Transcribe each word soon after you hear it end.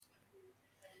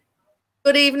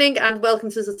Good evening and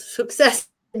welcome to Success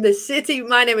in the City.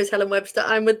 My name is Helen Webster.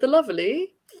 I'm with the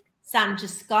lovely Sandra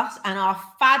Scott, and our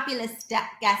fabulous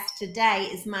guest today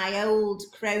is my old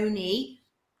crony,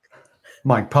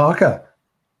 Mike Parker.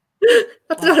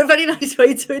 That's not a very nice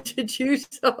way to introduce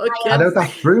our guest. I know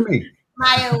that threw me.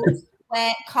 My old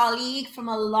colleague from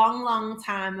a long, long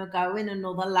time ago in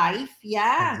another life.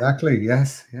 Yeah. Exactly.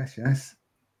 Yes.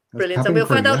 Brilliant. And we'll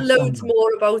find out loads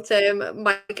more about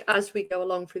Mike as we go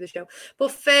along through the show.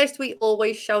 But first, we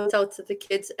always shout out to the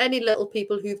kids, any little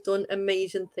people who've done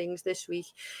amazing things this week.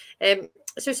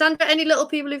 So, Sandra, any little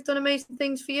people who've done amazing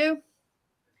things for you?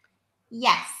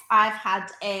 Yes, I've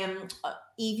had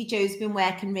Evie Jo's been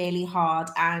working really hard,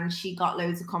 and she got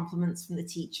loads of compliments from the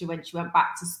teacher when she went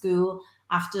back to school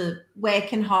after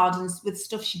working hard and with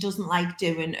stuff she doesn't like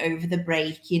doing over the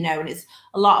break, and it's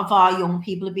a lot of our young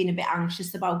people have been a bit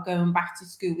anxious about going back to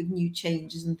school with new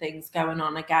changes and things going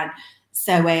on again.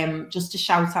 So just a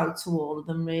shout out to all of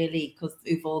them, really, because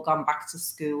we've all gone back to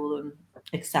school and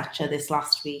etc. this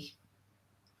last week.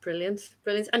 Brilliant.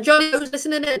 And John Lowe's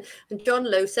listening in, and John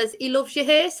Lowe says he loves your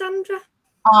hair, Sandra.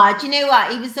 Oh, do you know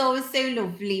what? He was always so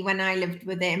lovely when I lived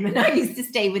with him, and I used to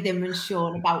stay with him and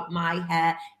Sean about my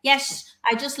hair. Yes,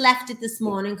 I just left it this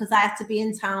morning because I had to be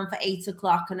in town for 8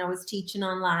 o'clock, and I was teaching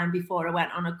online before I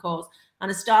went on a course. And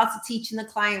I started teaching the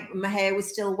client when my hair was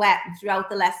still wet, and throughout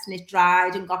the lesson it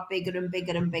dried and got bigger and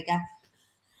bigger and bigger.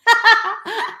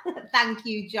 Thank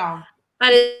you, John. And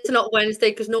it's not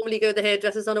Wednesday because normally you go to the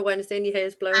hairdressers on a Wednesday and your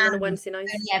hair's blown on a Wednesday night.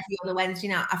 Every other Wednesday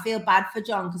night. I feel bad for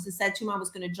John because I said to him I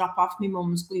was going to drop off my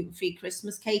mum's gluten-free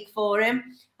Christmas cake for him.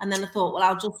 And then I thought, well,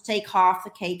 I'll just take half the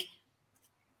cake.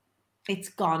 It's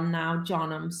gone now,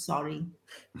 John. I'm sorry.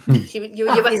 You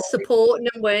were supporting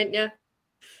him, weren't you?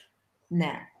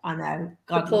 No, I know.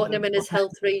 God supporting him in his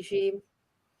health regime.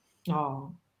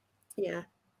 Oh. Yeah.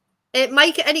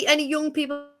 Mike, any young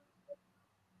people?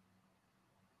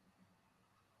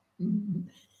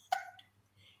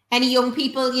 Any young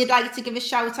people you'd like to give a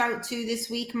shout out to this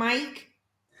week, Mike?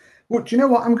 Well, do you know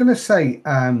what? I'm going to say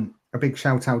a big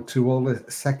shout out to all the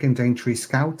second entry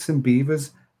scouts and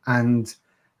beavers and,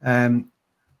 the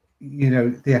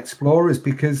explorers,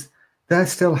 because they're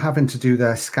still having to do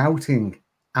their scouting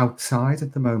outside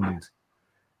at the moment,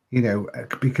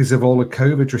 because of all the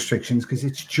COVID restrictions, because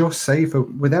it's just safer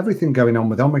with everything going on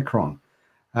with Omicron.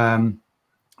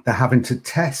 They're having to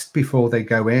test before they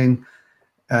go in.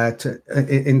 Into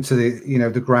the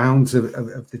the grounds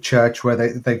of the church where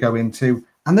they go into,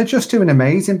 and they're just doing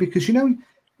amazing because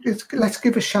let's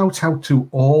give a shout out to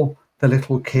all the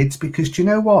little kids, because do you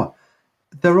know what,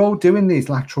 they're all doing these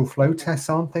lateral flow tests,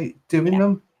 aren't they? Doing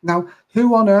them now.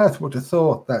 Who on earth would have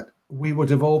thought that we would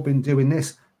have all been doing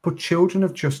this? But children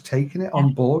have just taken it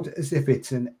on board as if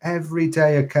it's an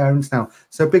everyday occurrence now.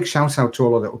 So big shout out to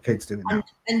all the little kids doing that.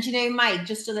 And Mike,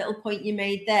 just a little point you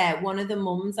made there. One of the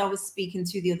mums I was speaking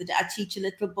to the other day, I teach a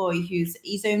little boy he's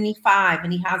only 5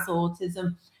 and he has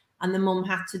autism. And the mum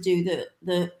had to do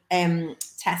the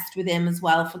test with him as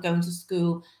well for going to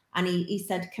school. And he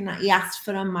said, he asked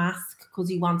for a mask because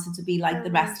he wanted to be like the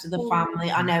rest of the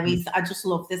family. I know I just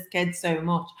love this kid so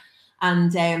much.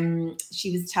 And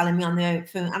she was telling me on the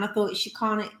phone, and I thought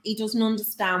he doesn't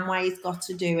understand why he's got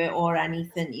to do it or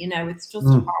anything. It's just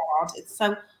hard. It's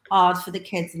so hard for the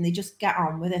kids, and they just get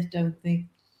on with it, don't they?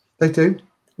 They do.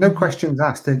 No questions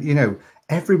asked. And,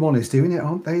 everyone is doing it,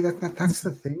 aren't they? That's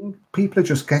the thing. People are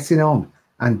just getting on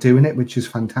and doing it, which is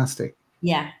fantastic.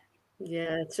 Yeah.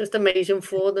 Yeah, it's just amazing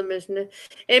for them, isn't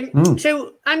it?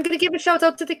 So I'm going to give a shout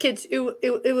out to the kids who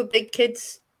are big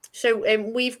kids. So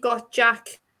we've got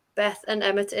Jack, Beth and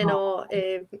Emmett in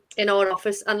our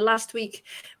office, and last week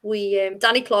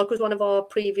Danny Clark was one of our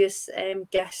previous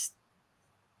guests.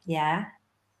 Yeah.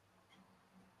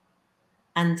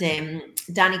 And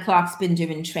Danny Clark's been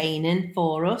doing training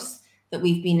for us that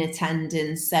we've been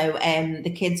attending. So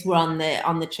the kids were on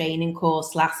the training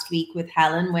course last week with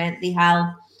Helen, weren't they,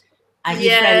 Hel?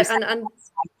 Yeah, and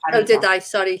oh, did I?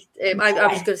 Sorry, I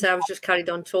was going to say I was just carried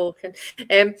on talking,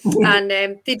 and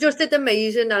they just did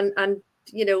amazing, and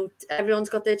everyone's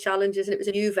got their challenges, and it was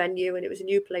a new venue and it was a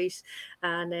new place,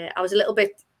 and I was a little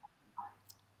bit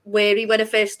wary when I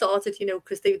first started,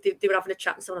 because they were having a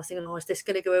chat and someone was thinking, is this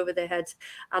going to go over their heads?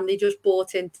 And they just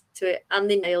bought into it and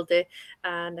they nailed it,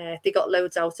 and they got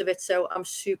loads out of it. So I'm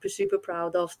super, super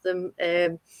proud of them.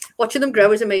 Watching them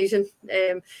grow is amazing.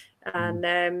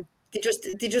 And they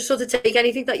just sort of take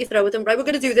anything that you throw at them. Right, we're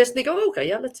going to do this, and they go, okay,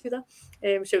 yeah, let's do that.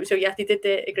 So yeah, they did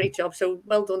a great job. So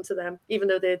well done to them, even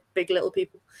though they're big little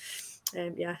people.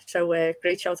 So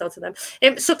great shout out to them.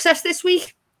 Success this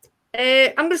week.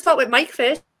 I'm going to start with Mike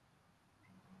first.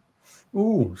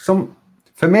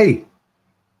 For me,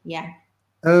 Yeah.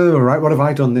 Oh, right. What have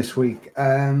I done this week?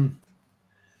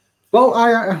 Well,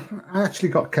 I actually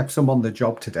got kept some on the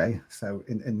job today. So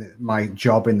in my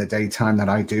job in the daytime that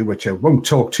I do, which I won't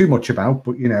talk too much about,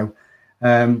 but,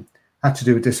 had to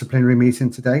do a disciplinary meeting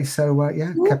today. So,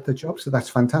 kept the job. So that's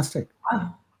fantastic.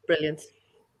 Oh, brilliant.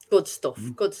 Good stuff.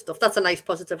 Good stuff. That's a nice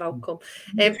positive outcome.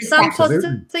 Sam, Absolutely.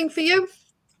 positive thing for you?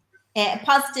 A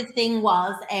positive thing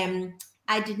was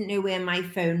I didn't know where my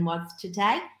phone was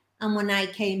today. And when I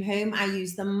came home, I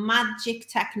used the magic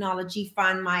technology,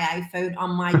 find my iPhone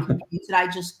on my computer. I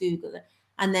just Googled it.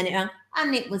 And then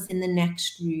it was in the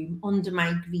next room under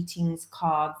my greetings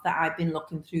card that I've been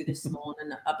looking through this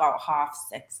morning about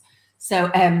 6:30.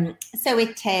 So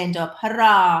it turned up,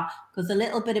 hurrah, because a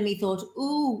little bit of me thought,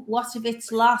 ooh, what if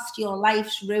it's lost? Your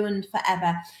life's ruined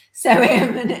forever. So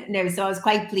no, so I was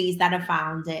quite pleased that I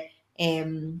found it.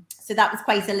 So that was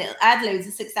quite a little, I had loads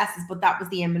of successes, but that was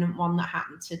the imminent one that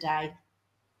happened today.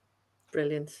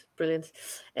 Brilliant.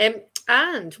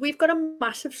 And we've got a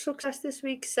massive success this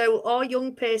week. So our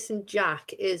young person,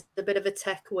 Jack, is a bit of a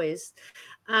tech whiz,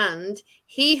 and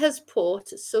he has put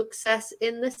Success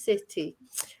in the City.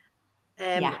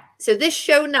 So this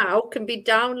show now can be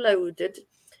downloaded,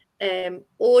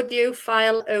 audio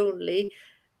file only,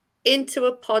 into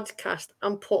a podcast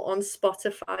and put on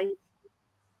Spotify.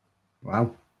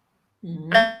 Wow.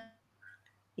 Mm-hmm.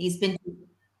 He's been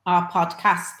our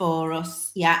podcast for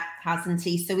us, hasn't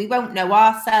he? So we won't know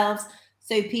ourselves.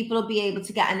 So people will be able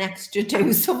to get an extra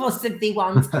dose of us if they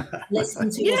want to listen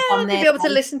to us on there. They'll be able to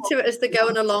listen to it as they're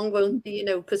going along, won't they?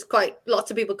 Because quite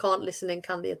lots of people can't listen in,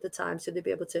 can they, at the time? So they'll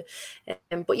be able to.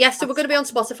 But yes, so we're going to be on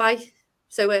Spotify.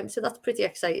 So that's pretty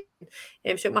exciting.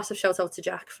 So massive shout out to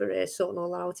Jack for sorting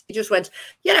all out. He just went,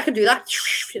 I can do that,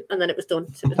 and then it was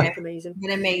done. So it was amazing.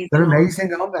 They're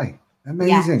amazing, aren't they?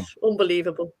 Amazing. Yeah.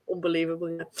 Unbelievable.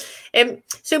 Yeah.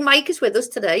 So Mike is with us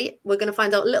today. We're going to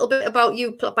find out a little bit about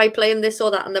you by playing this or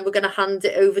that, and then we're going to hand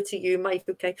it over to you, Mike.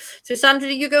 Okay. So Sandra,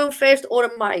 are you going first or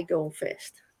am I going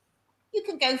first? You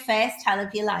can go first, Helen,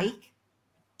 if you like.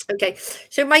 Okay.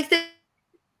 So Mike,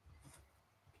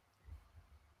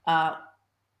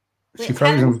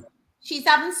 she's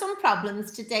having some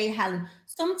problems today, Helen.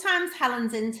 Sometimes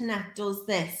Helen's internet does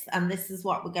this, and this is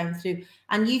what we're going through.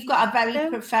 And you've got a very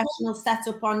professional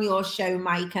setup on your show,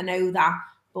 Mike. I know that,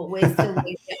 but we're still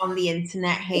waiting on the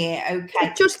internet here. Okay.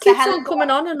 It just keeps on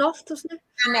coming on and off, doesn't it?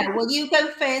 I know. Well, you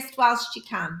go first whilst you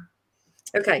can.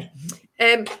 Okay.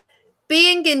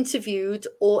 Being interviewed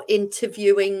or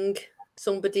interviewing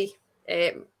somebody.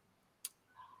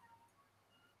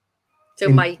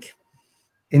 Mike.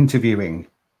 Interviewing.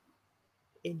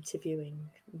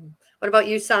 What about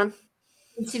you, Sam?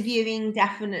 Interviewing,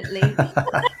 definitely.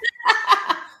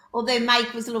 Although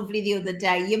Mike was lovely the other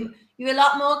day. You're a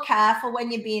lot more careful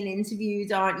when you're being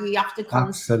interviewed, aren't you? You have to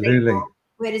concentrate. Absolutely. More.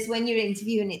 Whereas when you're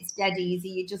interviewing, it's dead easy.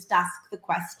 You just ask the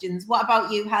questions. What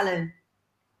about you, Helen?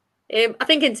 I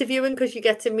think interviewing, because you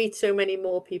get to meet so many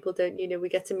more people, don't you? We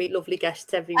get to meet lovely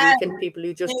guests every week and people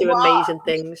who just do amazing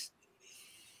things.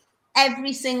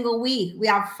 Every single week we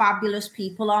have fabulous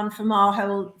people on from our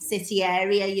whole city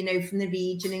area, from the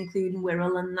region, including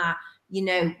Wirral and that.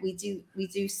 We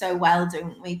do so well,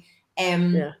 don't we?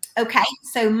 Okay,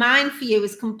 so mine for you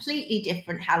is completely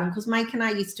different, Helen, because Mike and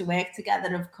I used to work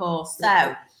together, of course.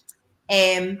 So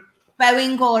Boeing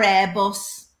or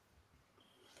Airbus?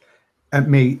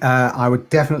 Me, I would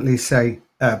definitely say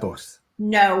Airbus.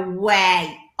 No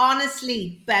way.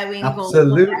 Honestly, Boeing.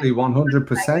 Absolutely,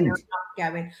 100%.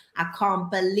 Going. I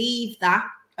can't believe that.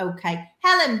 Okay.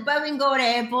 Helen, Boeing or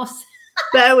Airbus?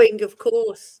 Boeing, of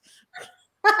course.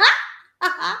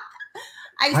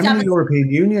 I'm in the European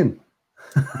Union.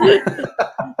 I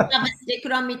have a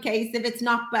sticker on my case. If it's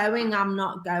not Boeing, I'm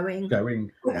not going.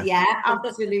 Yeah,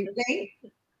 absolutely.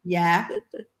 Yeah.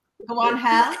 Go on,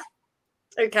 Hel.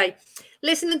 Okay.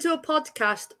 Listening to a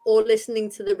podcast or listening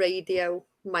to the radio,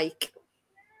 Mike?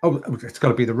 Oh, it's got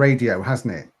to be the radio,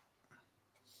 hasn't it?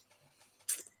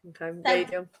 Okay,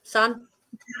 radio. Sam?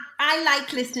 I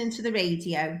like listening to the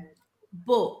radio,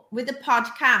 but with a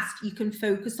podcast, you can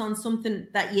focus on something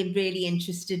that you're really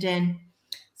interested in.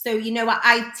 So,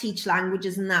 I teach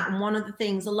languages and that. And one of the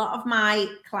things a lot of my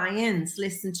clients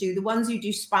listen to, the ones who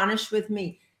do Spanish with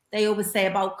me, they always say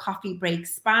about Coffee Break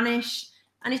Spanish.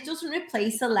 And it doesn't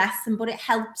replace a lesson, but it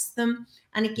helps them.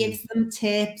 And it gives them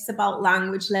tips about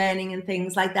language learning and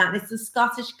things like that. And it's a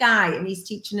Scottish guy, and he's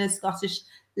teaching a Scottish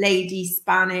lady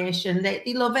Spanish, and they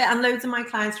love it. And loads of my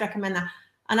clients recommend that.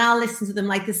 And I'll listen to them,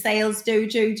 like the Sales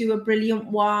Dojo do a brilliant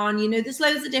one. There's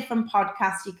loads of different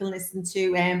podcasts you can listen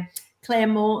to. Claire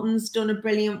Morton's done a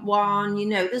brilliant one.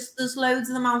 There's loads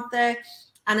of them out there.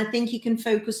 And I think you can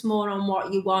focus more on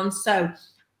what you want. So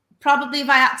probably if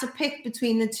I had to pick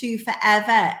between the two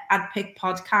forever, I'd pick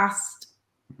podcast.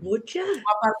 Would you?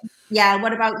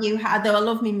 What about you, Hal? Though I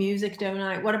love me music, don't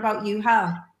I? What about you,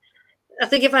 Hal? I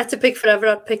think if I had to pick forever,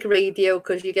 I'd pick radio,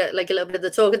 because you get like a little bit of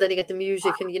the talk and then you get the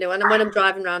music, and and when I'm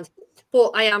driving around. But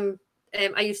I am,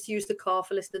 I used to use the car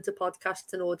for listening to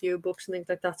podcasts and audiobooks and things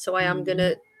like that. So I am going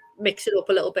to mix it up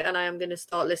a little bit, and I am going to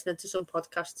start listening to some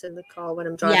podcasts in the car when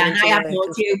I'm driving. Yeah, and I have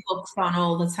audiobooks on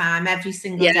all the time, every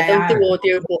single day. Yeah, I don't do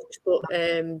audiobooks, but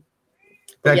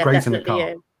they're great in the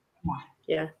car.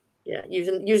 Yeah,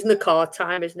 using the car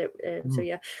time, isn't it? So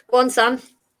yeah, go on, Sam.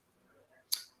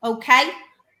 Okay.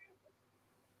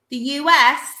 The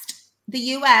US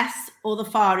or the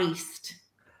Far East?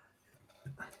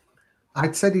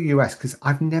 I'd say the US, because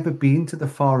I've never been to the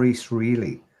Far East,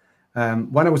 really.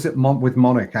 When I was with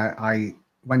Monica, I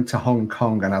went to Hong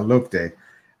Kong and I loved it.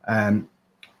 And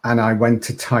I went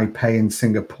to Taipei and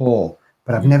Singapore,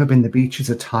 but I've never been to the beaches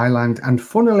of Thailand. And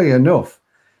funnily enough,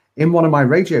 in one of my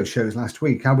radio shows last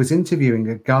week, I was interviewing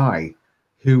a guy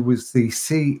who was the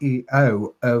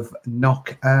CEO of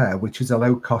Nok Air, which is a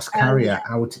low-cost carrier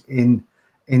out in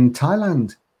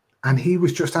Thailand. And he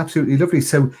was just absolutely lovely.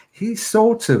 So he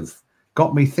sort of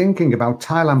got me thinking about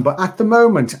Thailand. But at the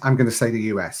moment, I'm going to say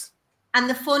the US. And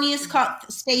the funniest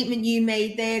statement you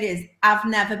made there is, I've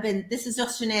never been, this is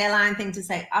just an airline thing to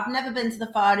say, I've never been to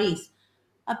the Far East.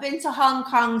 I've been to Hong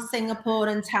Kong, Singapore,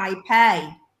 and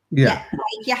Taipei. Yeah,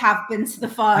 like you have been to the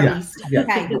Far East. Yeah.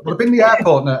 Okay. I've been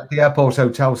to the airport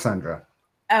hotel, Sandra.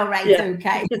 Oh, right. Yeah.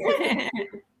 Okay.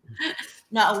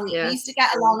 No, we used to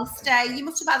get a long stay. You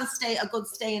must have had a good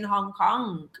stay in Hong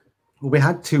Kong. Well, we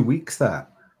had 2 weeks there.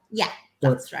 Yeah,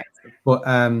 that's right. But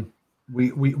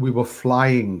we were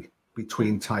flying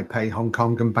between Taipei, Hong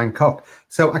Kong, and Bangkok.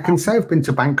 So I can say I've been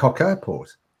to Bangkok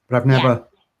airport, but I've never.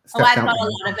 I've got a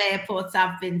lot of airports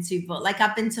I've been to, but like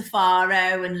I've been to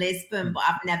Faro and Lisbon, but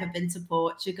I've never been to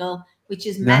Portugal, which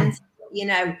is meant,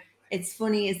 it's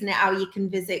funny, isn't it, how you can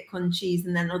visit countries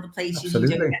and then other places you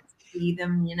don't get to see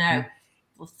them,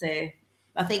 But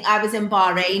I think I was in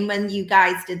Bahrain when you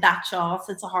guys did that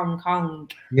charter to Hong Kong.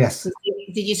 Yes.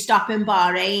 Did you stop in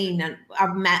Bahrain? And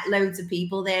I've met loads of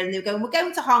people there, and they were going, we're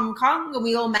going to Hong Kong, and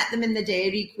we all met them in the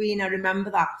Dairy Queen. I remember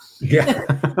that.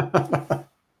 Yeah.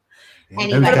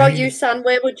 Anyway, what about you, Sam?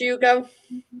 Where would you go?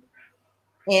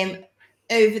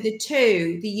 Over the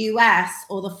two, the US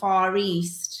or the Far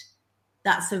East,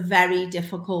 that's a very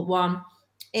difficult one.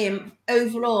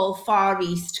 Overall, Far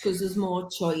East, because there's more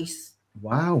choice.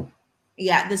 Wow.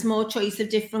 Yeah, there's more choice of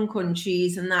different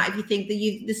countries and that. If you think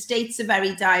that the states are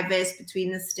very diverse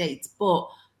between the states, but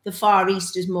the Far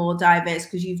East is more diverse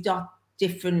because you've got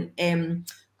different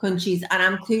countries,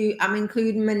 and I'm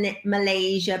including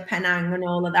Malaysia, Penang, and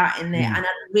all of that in there. And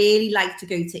I'd really like to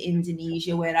go to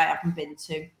Indonesia, where I haven't been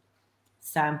to.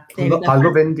 So I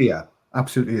love India.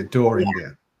 Absolutely adore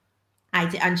India. I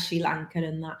did, and Sri Lanka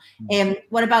and that.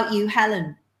 What about you,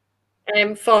 Helen?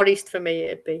 Far East for me,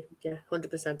 it'd be 100%.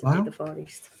 It'd be the Far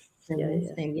East. I'm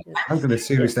going to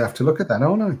seriously have to look at that,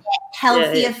 aren't I?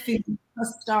 Healthier food for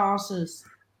starters.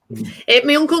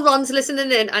 My Uncle Ron's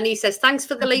listening in, and he says, thanks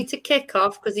for the later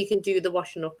kickoff, because he can do the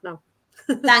washing up now.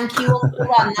 Thank you, Uncle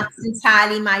Ron. That's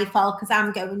entirely my fault, because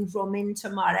I'm going drumming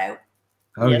tomorrow.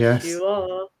 Oh, yes. You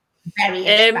are. Very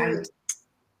excited.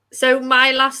 So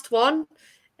my last one,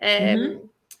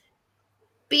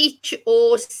 beach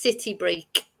or city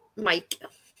break, Mike?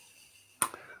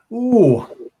 Ooh,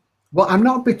 well, I'm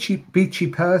not a beachy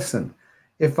person.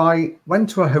 If I went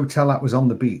to a hotel that was on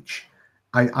the beach,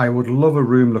 I would love a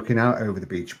room looking out over the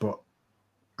beach, but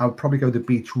I would probably go to the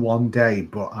beach one day,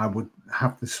 but I would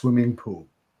have the swimming pool.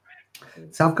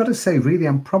 So I've got to say, really,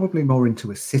 I'm probably more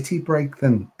into a city break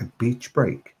than a beach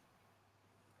break.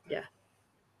 Yeah.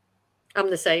 I'm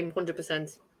the same,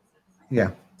 100%.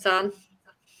 Yeah. Sam?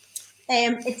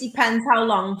 It depends how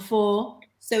long for.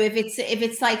 So if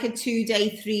it's like a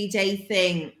 2-day, 3-day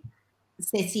thing,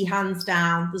 city hands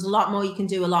down. There's a lot more you can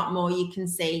do, a lot more you can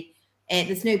see.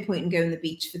 There's no point in going to the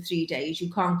beach for 3 days.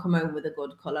 You can't come home with a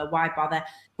good colour. Why bother?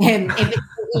 If it's a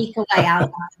week away, I'll have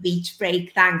a beach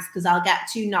break, thanks, because I'll get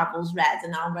 2 novels read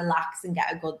and I'll relax and get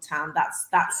a good tan.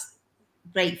 That's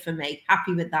great for me.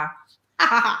 Happy with that.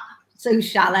 So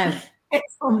shallow.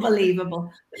 It's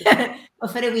unbelievable. But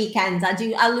for the weekend,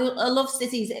 I love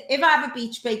cities. If I have a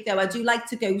beach break, though, I do like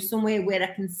to go somewhere where I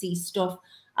can see stuff,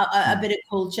 a bit of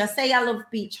culture. Say I love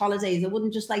beach holidays. I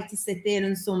wouldn't just like to sit there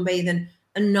and sunbathe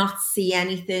and not see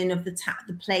anything of the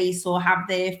place or have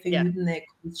their food and their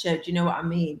culture. Do you know what I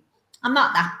mean? I'm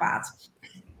not that bad.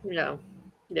 No.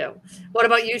 What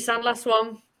about you, Sam? Last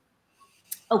one.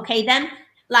 Okay, then.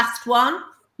 Last one.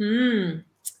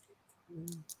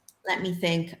 Let me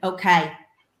think. Okay.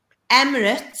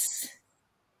 Emirates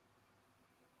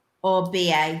or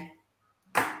BA?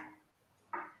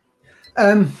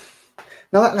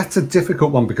 Now that's a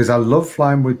difficult one because I love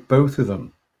flying with both of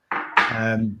them,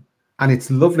 and it's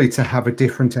lovely to have a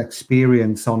different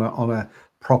experience on a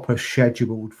proper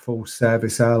scheduled full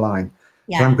service airline.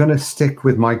 Yeah. But I'm going to stick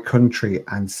with my country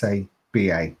and say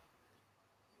BA.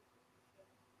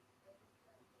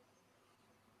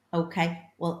 Okay.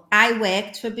 Well, I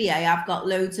worked for BA. I've got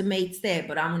loads of mates there,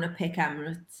 but I'm going to pick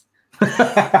Emirates.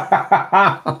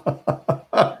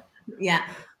 Yeah.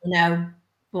 No.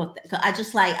 But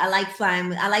I like flying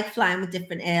with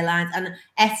different airlines, and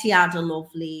Etihad are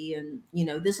lovely, and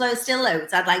there's still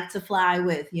loads I'd like to fly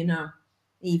with,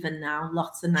 even now,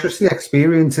 lots of nice. Just the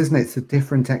experience, isn't it? It's a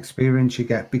different experience you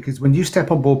get, because when you step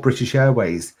on board British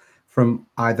Airways from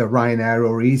either Ryanair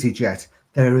or EasyJet,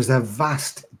 there is a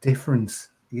vast difference,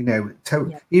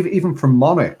 even from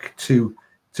Monarch to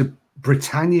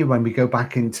Britannia when we go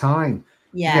back in time.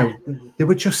 Yeah, they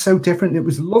were just so different. It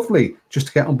was lovely just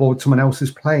to get on board someone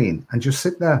else's plane and just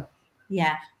sit there.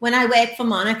 Yeah. When I worked for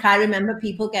Monarch, I remember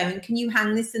people going, "Can you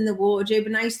hang this in the wardrobe?"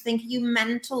 And I used to think, "Are you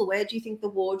mental? Where do you think the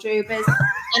wardrobe is?"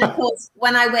 And of course,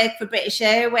 when I worked for British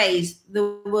Airways, there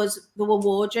were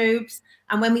wardrobes.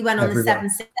 And when we went on the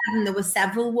 767, there were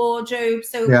several wardrobes.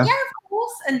 So yeah, of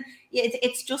course. And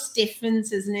it's just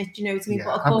different, isn't it? You know what I mean? Yeah,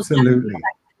 but of course, absolutely.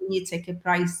 Your ticket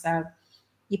price, so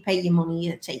you pay your money,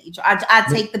 you take your. I'd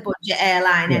take the budget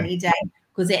airline any day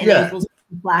because it enables me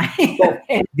to fly.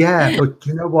 But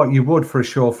you know what? You would for a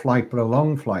short flight, but a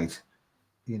long flight,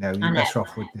 you're better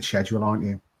off with the schedule, aren't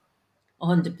you?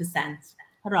 100%.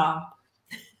 Hurrah!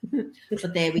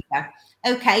 But there we go.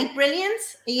 Okay, brilliant.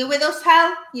 Are you with us,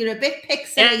 Hal? You're a bit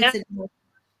pixelated.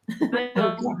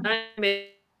 I'm in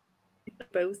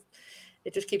both.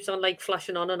 It just keeps on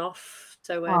flashing on and off.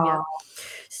 So yeah.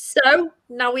 So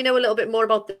now we know a little bit more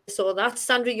about this or that.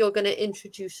 Sandra, you're going to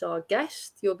introduce our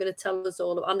guest. You're going to tell us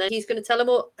all, and then he's going to tell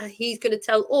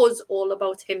us all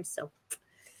about himself.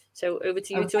 So over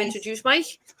to you to introduce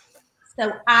Mike.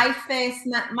 So I first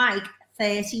met Mike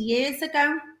 30 years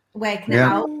ago, working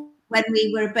out when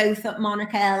we were both at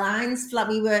Monarch Airlines.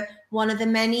 We were one of the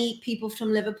many people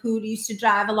from Liverpool who used to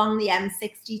drive along the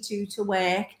M62 to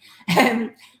work.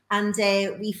 And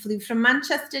we flew from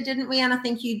Manchester, didn't we? And I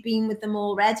think you'd been with them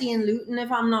already in Luton, if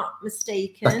I'm not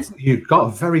mistaken. You've got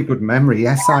a very good memory.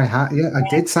 Yes, I had. Yeah, I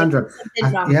did, Sandra.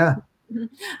 Yeah.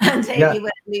 And you were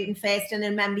at Luton first, and I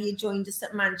remember you joined us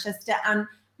at Manchester. And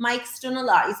Mike's done a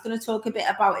lot. He's going to talk a bit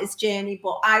about his journey.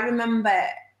 But I remember,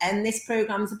 and this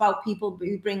program is about people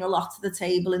who bring a lot to the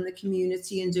table in the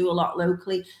community and do a lot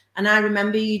locally. And I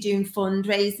remember you doing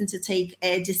fundraising to take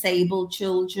disabled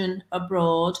children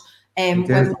abroad. When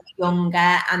we were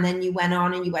younger, and then you went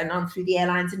on through the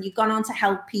airlines, and you've gone on to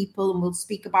help people, and we'll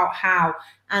speak about how.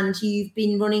 And you've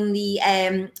been running the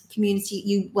community.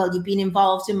 You've been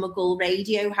involved in Mughal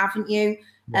Radio, haven't you?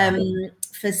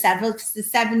 For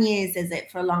 7 years, is it?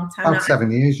 For a long time. About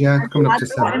 7 years, yeah. Coming up to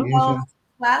 7 years. Yeah.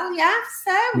 Well, yeah.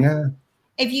 So,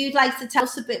 if you'd like to tell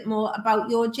us a bit more about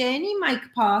your journey,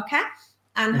 Mike Parker.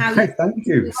 And how thank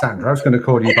you, Sandra. I was going to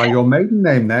call you by your maiden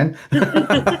name then.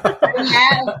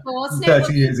 Yeah, of course.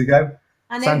 30 years ago.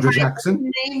 Sandra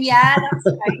Jackson. Name. Yeah, that's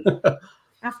right.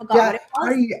 I forgot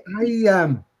what it was.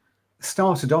 I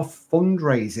started off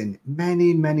fundraising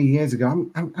many, many years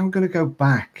ago. I'm going to go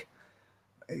back.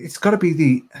 It's got to be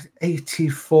the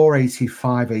 84,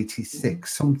 85,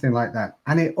 86, something like that.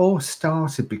 And it all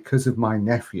started because of my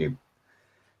nephew.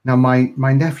 Now,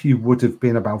 my nephew would have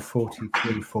been about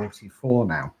 43, 44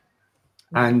 now.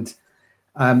 And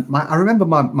I remember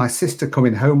my sister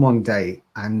coming home one day,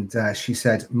 and she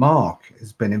said, "Mark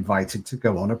has been invited to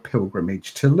go on a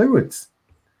pilgrimage to Lourdes."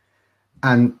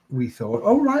 And we thought,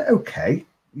 "Oh, right, okay.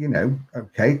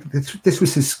 Okay." This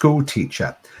was his school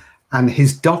teacher, and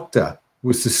his doctor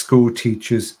was the school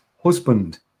teacher's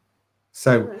husband.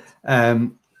 So,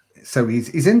 so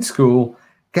he's in school,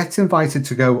 gets invited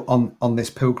to go on this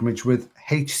pilgrimage with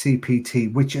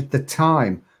HCPT, which at the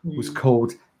time was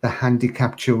called the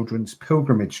Handicapped Children's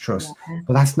Pilgrimage Trust.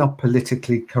 But that's not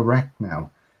politically correct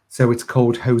now. So it's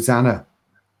called Hosanna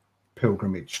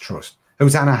Pilgrimage Trust,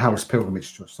 Hosanna House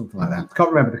Pilgrimage Trust, something like that. I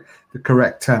can't remember the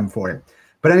correct term for it.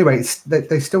 But anyway,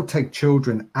 they still take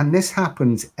children, and this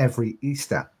happens every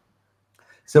Easter.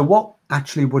 So what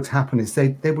actually would happen is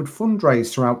they would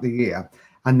fundraise throughout the year,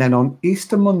 and then on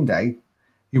Easter Monday,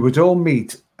 you would all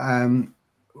meet.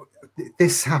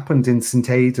 This happened in St.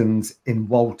 Aidan's in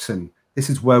Walton. This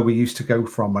is where we used to go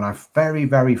from when I very,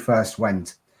 very first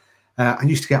went. I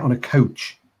used to get on a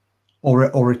coach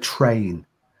or a train,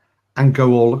 and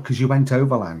go all, because you went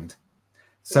overland.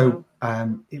 So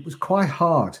it was quite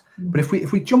hard. But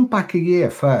if we jump back a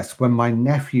year first, when my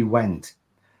nephew went,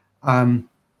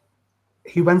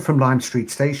 he went from Lime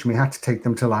Street Station. We had to take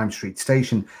them to Lime Street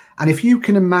Station. And if you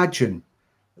can imagine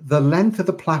the length of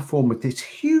the platform with this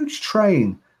huge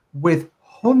train with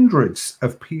hundreds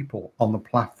of people on the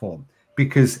platform,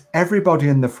 because everybody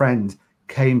and the friend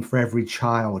came for every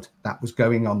child that was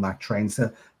going on that train.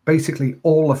 So basically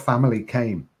all the family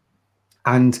came.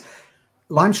 And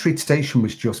Lime Street Station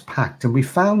was just packed, and we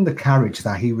found the carriage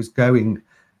that he was going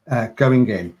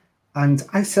in. And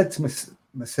I said to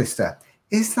my sister,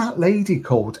 "Is that lady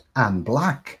called Anne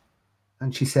Black?"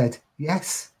 And she said,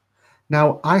 "Yes."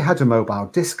 Now, I had a mobile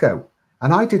disco,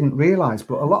 and I didn't realize,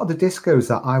 but a lot of the discos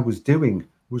that I was doing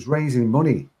was raising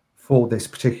money for this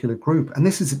particular group. And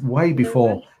this is way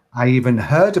before I even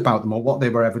heard about them or what they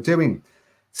were ever doing.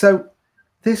 So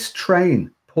this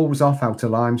train pulls off out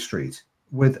of Lime Street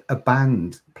with a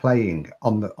band playing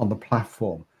on the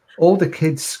platform, all the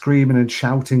kids screaming and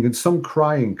shouting, and some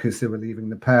crying because they were leaving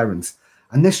the parents.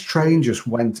 And this train just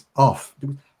went off. There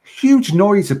was huge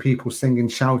noise of people singing,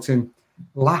 shouting,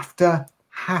 laughter,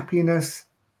 happiness,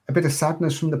 a bit of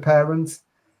sadness from the parents.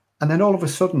 And then all of a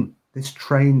sudden, this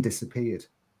train disappeared,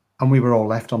 and we were all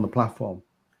left on the platform.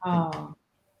 Oh.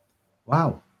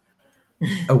 Wow.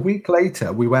 A week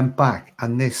later, we went back,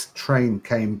 and this train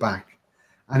came back.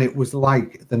 And it was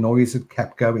like the noise had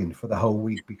kept going for the whole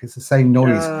week, because the same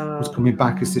noise was coming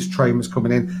back as this train was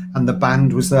coming in, and the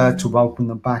band was there to welcome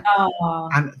them back.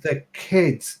 And the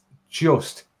kids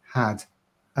just had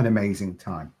an amazing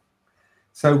time.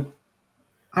 So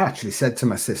I actually said to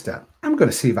my sister, "I'm going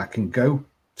to see if I can go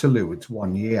to Lourdes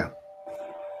one year."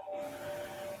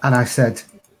 And I said,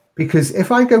 because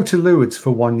if I go to Lourdes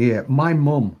for 1 year, my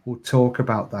mum will talk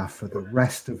about that for the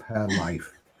rest of her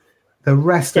life. The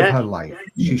rest of her life,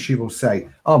 she will say,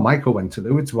 "Oh, Michael went to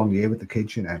Lourdes 1 year with the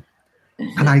kids, you know."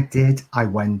 And I did. I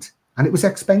went, and it was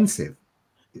expensive.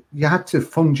 You had to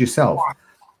fund yourself,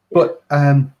 but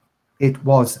it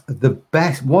was the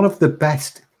best, one of the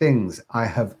best things I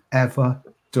have ever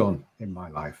done in my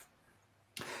life.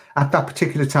 At that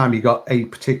particular time, you got a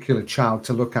particular child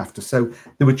to look after, so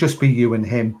there would just be you and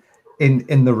him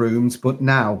in the rooms. But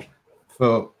now,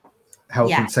 for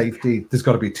health and safety, there's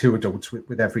got to be 2 adults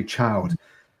with every child.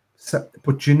 So,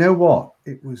 but you know what?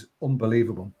 It was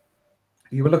unbelievable.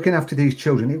 You were looking after these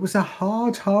children. It was a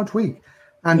hard week.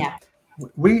 And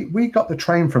we got the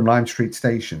train from Lime Street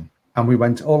Station, and we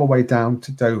went all the way down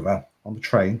to Dover on the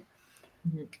train.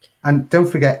 And don't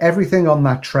forget, everything on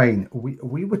that train,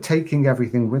 we were taking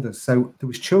everything with us. So there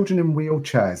was children in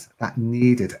wheelchairs that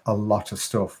needed a lot of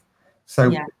stuff.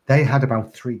 So they had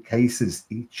about 3 cases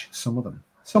each, some of them.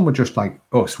 Some were just like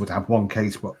us, would have 1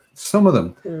 case, but some of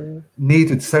them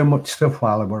needed so much stuff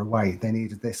while they were away. They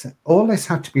needed this. All this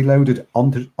had to be loaded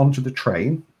onto the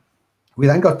train. We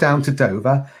then got down to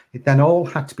Dover. It then all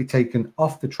had to be taken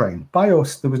off the train by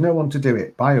us. There was no one to do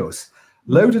it, by us.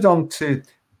 Loaded onto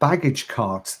baggage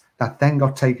carts that then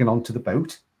got taken onto the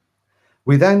boat.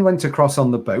 We then went across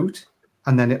on the boat,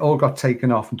 and then it all got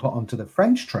taken off and put onto the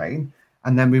French train.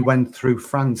 And then we went through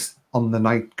France on the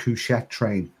night couchette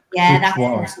train. Yeah,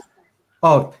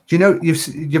 oh, do you know,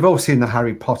 you've all seen the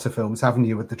Harry Potter films, haven't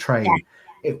you, with the train?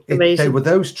 They were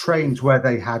those trains where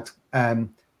they had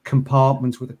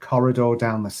compartments with a corridor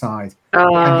down the side.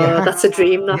 Oh, that's a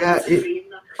dream.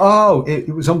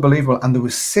 It was unbelievable. And there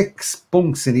was 6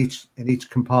 bunks in each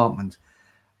compartment.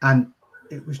 And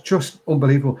it was just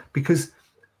unbelievable, because,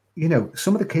 you know,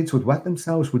 some of the kids would wet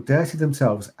themselves, would dirty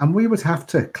themselves, and we would have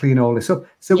to clean all this up.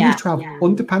 So we used to have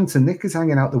underpants and knickers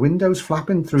hanging out the windows,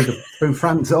 flapping through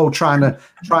France, all trying to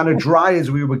dry as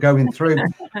we were going through.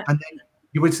 And then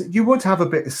you would have a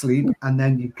bit of sleep, and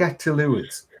then you get to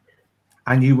Lourdes,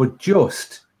 and you were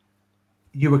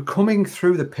coming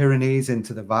through the Pyrenees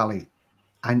into the valley.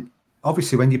 And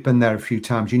obviously, when you've been there a few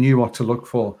times, you knew what to look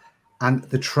for. And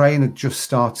the train would just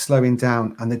start slowing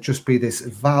down, and there'd just be this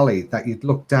valley that you'd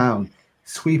look down,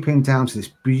 sweeping down to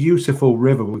this beautiful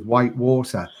river with white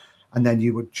water. And then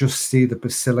you would just see the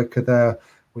basilica there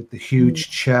with the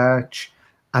huge church.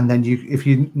 And then if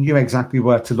you knew exactly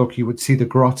where to look, you would see the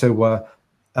grotto where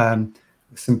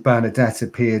St. Bernadette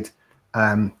appeared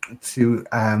where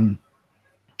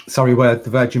the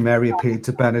Virgin Mary appeared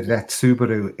to Bernadette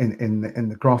Subaru in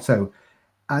the grotto.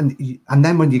 And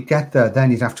then when you get there, then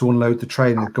you'd have to unload the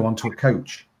train and go onto a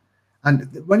coach.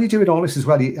 And when you're doing all this as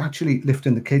well, you're actually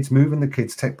lifting the kids, moving the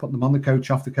kids, putting them on the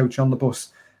coach, off the coach, on the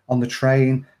bus, on the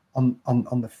train,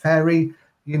 on the ferry,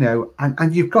 you know,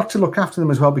 and you've got to look after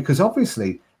them as well, because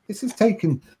obviously this is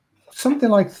taking something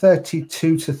like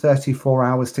 32 to 34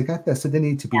 hours to get there. So they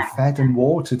need to be fed and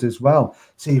watered as well.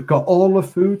 So you've got all the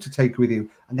food to take with you.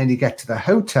 And then you get to the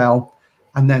hotel,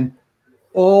 and then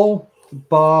all the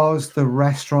bars, the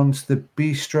restaurants, the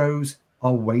bistros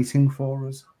are waiting for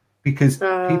us, because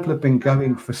people have been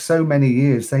going for so many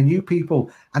years. They knew people.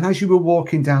 And as you were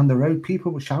walking down the road,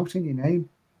 people were shouting your name,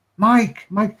 Mike,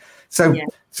 Mike. So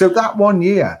that 1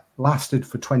 year lasted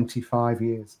for 25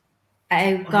 years.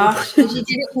 Oh gosh, because you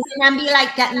did it. Because remember, you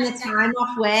like getting the time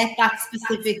off work that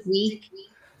specific week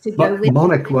to go with.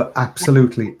 Monarch were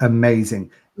absolutely amazing.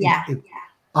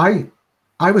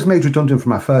 I was made redundant from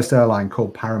my first airline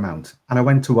called Paramount, and I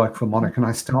went to work for Monarch, and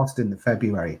I started in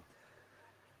February.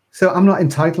 So I'm not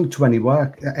entitled to any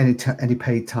work, any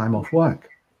paid time off work.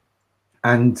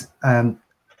 And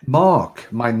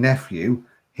Mark, my nephew,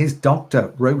 his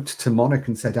doctor wrote to Monarch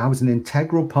and said I was an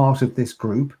integral part of this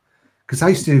group, because I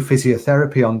used to do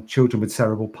physiotherapy on children with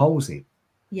cerebral palsy.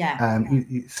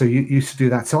 So you used to do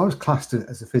that. So I was classed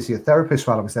as a physiotherapist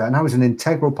while I was there, and I was an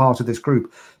integral part of this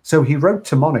group. So he wrote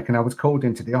to Monarch, and I was called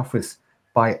into the office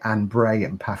by Anne Bray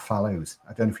and Pat Fallows.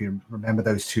 I don't know if you remember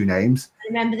those two names. I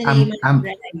remember the name Anne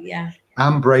Bray,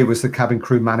 Anne Bray was the cabin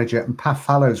crew manager, and Pat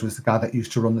Fallows was the guy that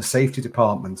used to run the safety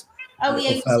department. Oh,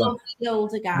 yeah, he's the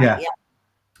older guy. Yeah.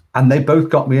 And they both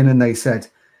got me in, and they said,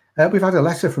 we've had a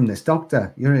letter from this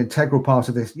doctor. You're an integral part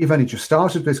of this. You've only just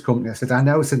started this company. I said, I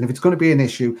know. I said, if it's going to be an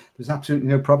issue, there's absolutely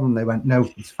no problem. They went, no,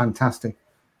 it's fantastic.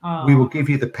 We will give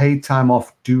you the paid time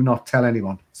off. Do not tell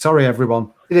anyone. Sorry, everyone.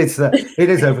 It is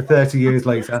over 30 years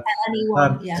later.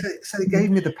 So they gave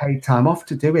me the paid time off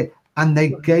to do it. And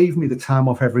they gave me the time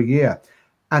off every year.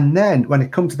 And then when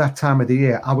it comes to that time of the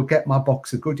year, I would get my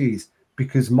box of goodies,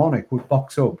 because Monarch would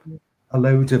box up a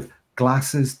load of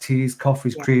glasses, teas,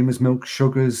 coffees, creamers, milk,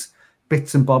 sugars,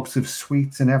 bits and bobs of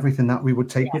sweets and everything that we would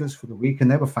take with us for the week.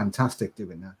 And they were fantastic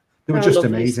doing that. They were just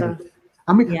amazing. Stuff.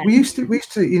 I mean, we used to,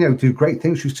 do great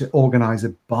things. We used to organize a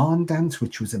barn dance,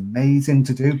 which was amazing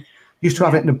to do. Used to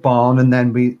have it in a barn, and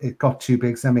then it got too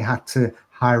big. So then we had to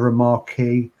hire a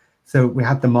marquee. So we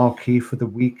had the marquee for the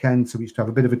weekend. So we used to have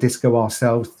a bit of a disco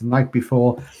ourselves the night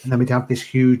before. And then we'd have this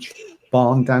huge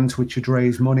barn dance, which would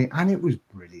raise money. And it was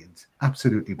brilliant.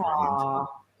 Absolutely brilliant.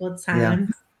 Good times.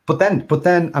 Yeah. But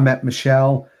then I met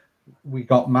Michelle. We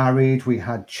got married. We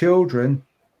had children.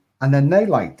 And then they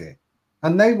liked it.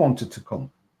 And they wanted to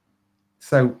come.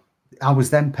 So I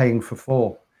was then paying for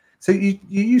 4. So you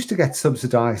used to get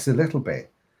subsidized a little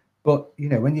bit. But,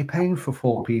 when you're paying for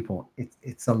 4 people,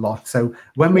 it's a lot. So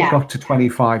when we got to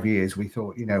 25 years, we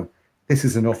thought, this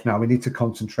is enough now. We need to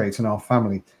concentrate on our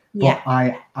family. But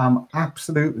I am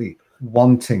absolutely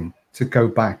wanting to go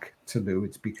back to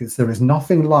Lourdes, because there is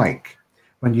nothing like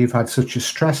when you've had such a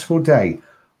stressful day,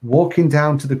 walking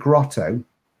down to the grotto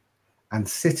and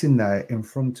sitting there in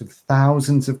front of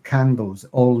thousands of candles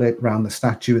all lit around the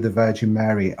statue of the Virgin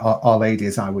Mary, Our Lady,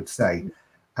 as I would say,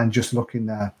 and just looking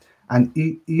there. And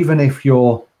even if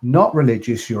you're not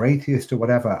religious, you're atheist or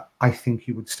whatever, I think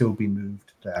you would still be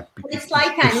moved there. It's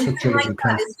like anything like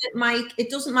that, isn't it, Mike? It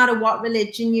doesn't matter what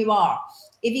religion you are.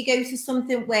 If you go to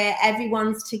something where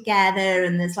everyone's together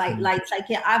and there's like lights,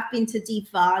 I've been to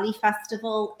Diwali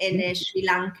festival in Sri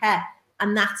Lanka,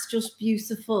 and that's just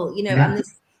beautiful, and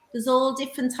there's all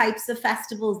different types of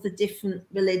festivals that different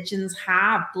religions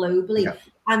have globally,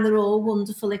 and they're all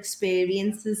wonderful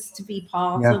experiences to be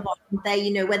part of.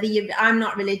 They, whether I'm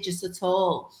not religious at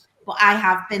all, but I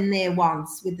have been there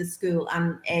once with the school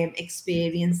and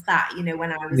experienced that,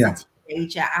 when I was a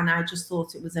teenager, and I just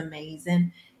thought it was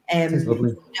amazing. It's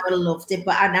lovely. I loved it,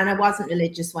 and I wasn't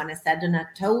religious when I said, and I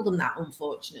told them that,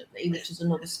 unfortunately, which is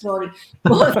another story.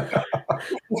 But,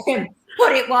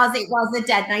 but it was a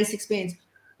dead nice experience.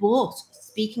 But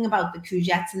speaking about the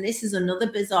courgettes, and this is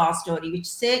another bizarre story, which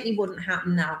certainly wouldn't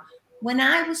happen now. When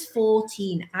I was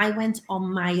 14, I went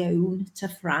on my own to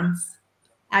France,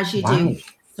 as you do.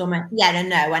 Summer. Yeah,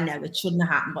 I know it shouldn't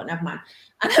have happened, but never mind.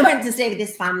 And I went to stay with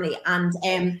this family, and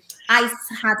I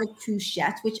had a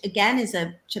courgette, which again is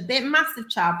a bit massive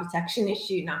child protection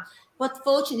issue now. But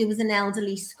fortunately, there was an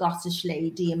elderly Scottish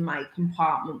lady in my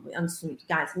compartment and some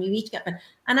guys, and you each get better.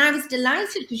 And I was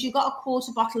delighted because you got a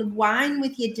quarter bottle of wine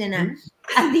with your dinner,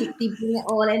 and they bring it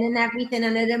all in and everything.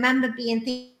 And I remember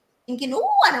thinking,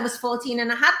 oh, and I was 14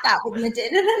 and I had that with my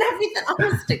dinner and everything.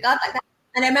 Honest to God, like that.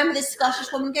 And I remember this Scottish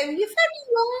woman going, "You're very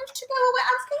young to go away."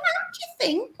 I was going, "How do you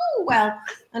think?" Oh, well.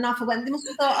 And off I went. They must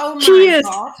have thought, "Oh, my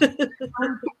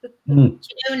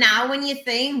God." Now when you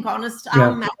think, honest,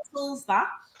 our mentals, that.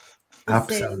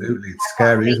 Absolutely. It's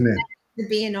scary, isn't it?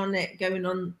 Being on it, going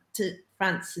on to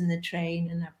France in the train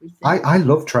and everything. I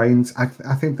love trains. I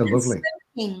think they're lovely.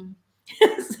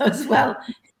 So as well.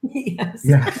 Yes.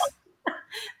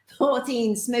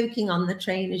 14, smoking on the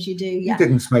train as you do. Yeah. You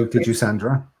didn't smoke, did you,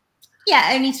 Sandra?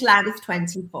 Yeah, only till I was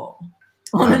 24.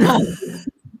 On and on.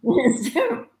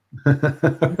 So,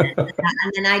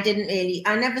 and then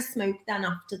I never smoked then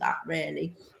after that,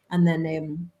 really. And then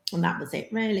and that was it,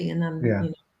 really. And then yeah.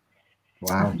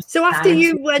 Wow. So after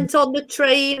you went on the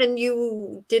train and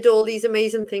you did all these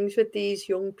amazing things with these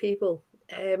young people,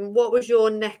 what was your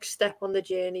next step on the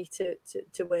journey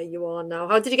to where you are now?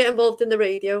 How did you get involved in the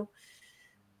radio?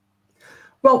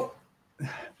 Well,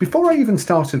 before I even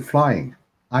started flying,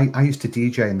 I used to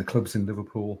DJ in the clubs in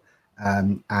Liverpool,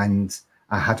 and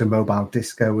I had a mobile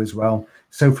disco as well.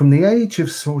 So from the age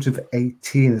of sort of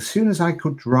 18, as soon as I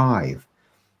could drive,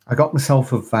 I got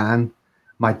myself a van.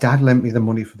 My dad lent me the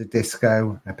money for the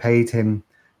disco. I paid him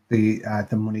the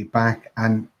money back.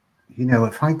 And, you know,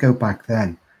 if I go back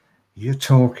then, you're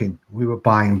talking, we were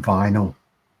buying vinyl.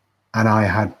 And I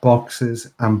had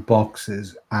boxes and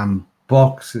boxes and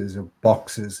boxes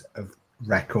of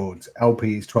records,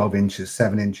 LPs, 12 inches,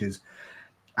 7 inches.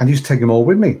 And I used to take them all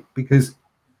with me because,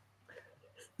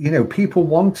 you know, people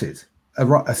wanted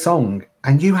a song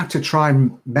and you had to try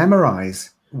and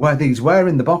memorize where these were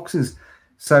in the boxes.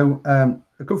 So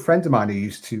a good friend of mine who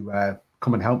used to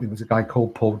come and help me was a guy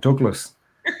called Paul Douglas,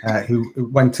 who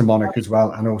went to Monarch as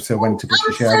well and also went to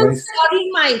British Airways. Sorry,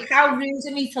 Mike, how rude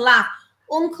of me to laugh.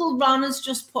 Uncle Ron has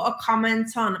just put a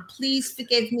comment on. Please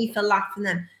forgive me for laughing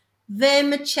then.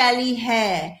 Vermicelli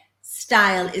hair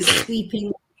style is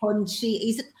sweeping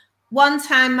punchy. One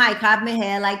time, Mike, I had my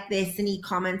hair like this and he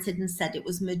commented and said it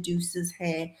was Medusa's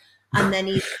hair. And then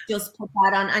he just put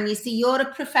that on. And you see, you're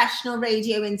a professional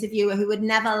radio interviewer who would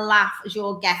never laugh as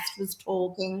your guest was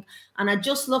talking. And I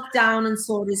just looked down and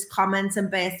saw his comments and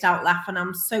burst out laughing.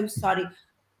 I'm so sorry.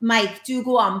 Mike, do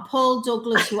go on. Paul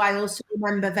Douglas, who I also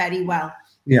remember very well.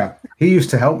 Yeah, he used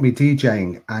to help me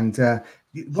DJing. And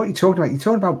what you're talking about, you're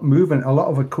talking about moving a lot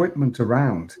of equipment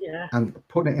around and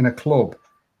putting it in a club,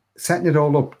 setting it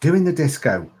all up, doing the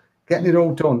disco, getting it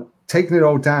all done, taking it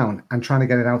all down and trying to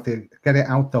get it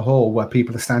out the hall where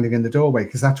people are standing in the doorway,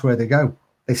 because that's where they go.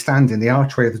 They stand in the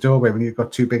archway of the doorway when you've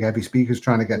got two big heavy speakers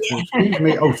trying to get through. Excuse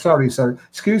me. Oh, sorry.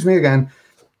 Excuse me again.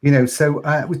 You know, so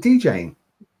with DJing,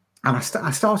 and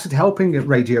I started helping at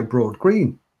Radio Broad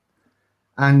Green.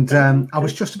 And I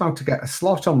was just about to get a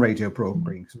slot on Radio Broad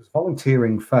Green because I was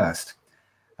volunteering first.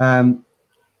 And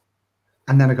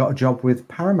then I got a job with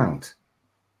Paramount.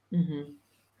 Mm-hmm.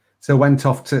 So I went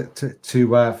off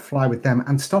to fly with them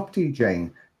and stop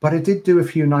DJing. But I did do a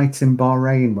few nights in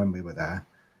Bahrain when we were there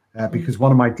because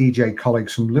one of my DJ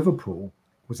colleagues from Liverpool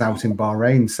was out in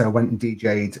Bahrain. So I went and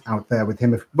DJ'd out there with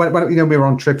him. When you know, we were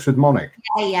on trips with Monarch.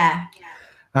 Yeah.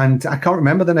 And I can't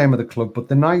remember the name of the club, but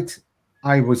the night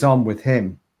I was on with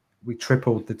him, we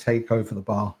tripled the take over the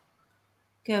bar.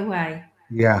 Go away.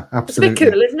 Yeah, absolutely. It's a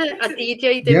bit cool, isn't it? A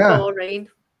DJ in Bahrain.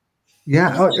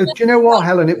 Yeah. Oh, do you know what,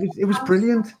 Helen? It was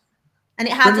brilliant. And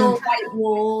it had all white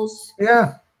walls.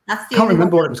 Yeah. That's the Can't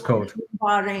remember what it was called.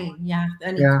 Bahrain, yeah.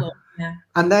 Club, yeah.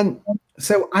 And then,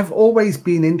 so I've always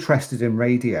been interested in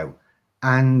radio,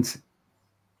 and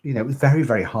you know, it was very,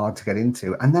 very hard to get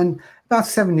into. And then about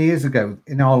 7 years ago,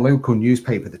 in our local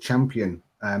newspaper, The Champion,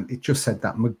 it just said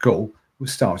that McGull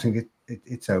was starting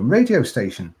its own radio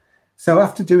station. So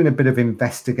after doing a bit of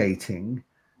investigating,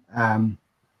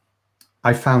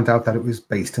 I found out that it was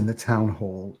based in the town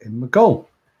hall in McGull.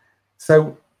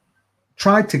 So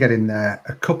tried to get in there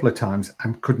a couple of times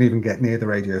and couldn't even get near the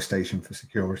radio station for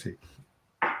security.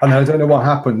 And I don't know what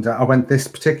happened. I went this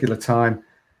particular time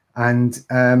and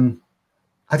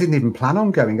I didn't even plan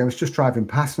on going. I was just driving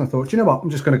past and I thought, you know what, I'm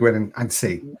just going to go in and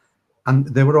see. And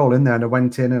they were all in there and I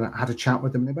went in and I had a chat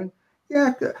with them. And they went,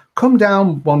 yeah, come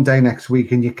down one day next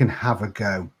week and you can have a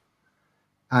go.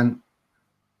 And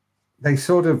they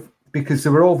sort of, because they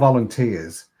were all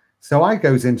volunteers, so I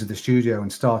goes into the studio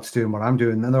and starts doing what I'm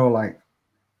doing. And they're all like,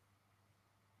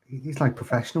 he's like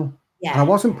professional. Yeah. And I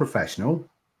wasn't professional,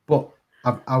 but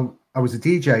I was a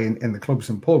DJ in the clubs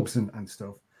and pubs and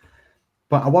stuff.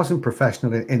 But I wasn't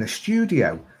professional in a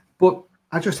studio. But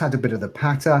I just had a bit of the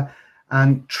patter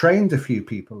and trained a few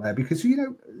people there because, you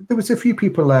know, there was a few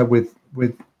people there with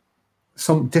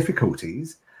some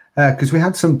difficulties because we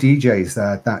had some DJs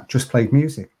there that just played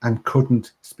music and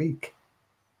couldn't speak.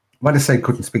 When I say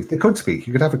couldn't speak, they could speak.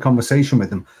 You could have a conversation with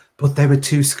them, but they were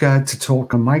too scared to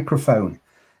talk on microphone.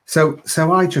 So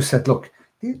I just said, look,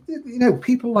 you know,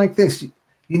 people like this,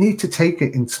 you need to take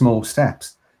it in small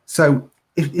steps. So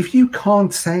if you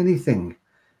can't say anything,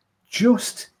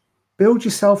 just build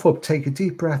yourself up, take a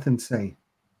deep breath and say,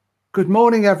 good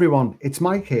morning, everyone. It's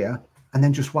Mike here. And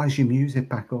then just wise your music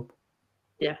back up.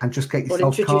 and just get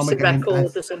yourself calm again. Or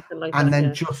something like and that,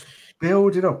 then just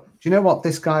build it up. Do you know what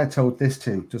this guy I told this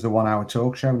to does a 1 hour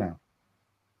talk show now?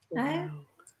 Wow.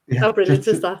 How brilliant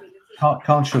is that?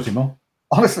 Can't shut him up.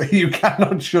 Honestly, you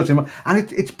cannot shut him up.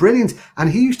 And it's brilliant. And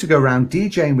he used to go around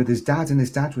DJing with his dad, and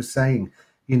his dad was saying,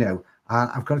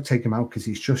 I've got to take him out because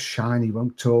he's just shy and he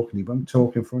won't talk, and he won't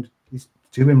talk in front. He's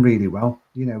doing really well,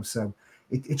 so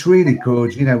it's really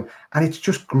good, and it's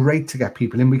just great to get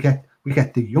people in. We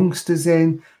get the youngsters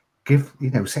in,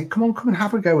 say, come on, come and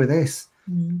have a go with this.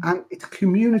 And it's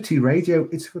community radio.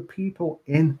 It's for people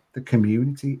in the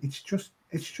community. It's just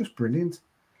brilliant.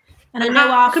 And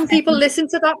how can people listen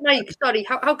to that, Mike? Sorry,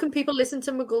 how can people listen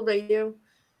to Muggle Radio?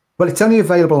 Well, it's only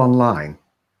available online,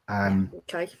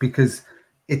 because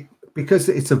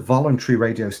it's a voluntary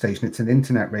radio station. It's an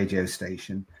internet radio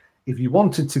station. If you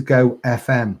wanted to go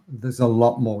FM, there's a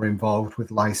lot more involved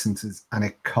with licenses, and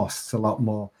it costs a lot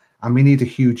more. And we need a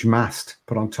huge mast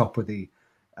put on top of the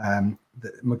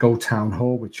Maghull Town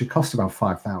Hall, which should cost about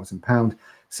 £5,000.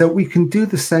 So we can do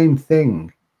the same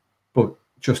thing, but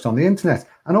just on the internet.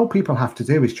 And all people have to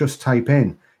do is just type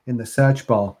in the search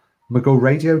bar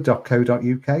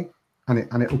maghullradio.co.uk,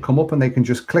 and it'll come up, and they can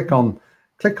just click on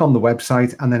the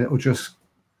website, and then it'll just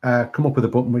come up with a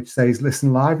button which says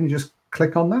listen live, and you just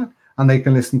click on that, and they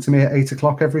can listen to me at 8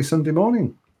 o'clock every Sunday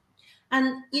morning.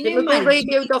 And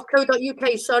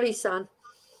maghullradio.co.uk, sorry, San.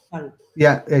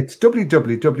 Yeah, it's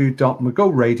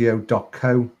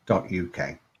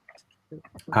www.maghullradio.co.uk.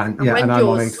 And I'm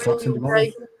on 8 o'clock Sunday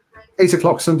morning. 8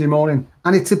 o'clock Sunday morning,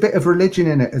 and it's a bit of religion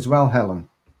in it as well, Helen,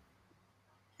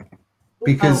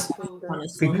 because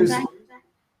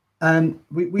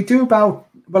we do about,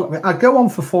 I go on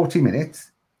for 40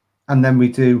 minutes, and then we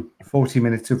do 40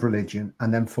 minutes of religion,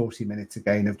 and then 40 minutes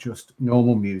again of just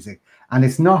normal music. And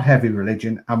it's not heavy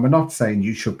religion, and we're not saying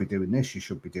you should be doing this, you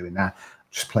should be doing that,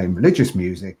 just playing religious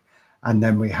music. And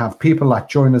then we have people that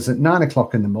join us at 9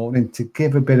 o'clock in the morning to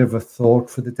give a bit of a thought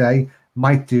for the day,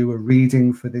 might do a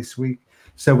reading for this week.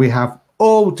 So we have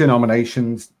all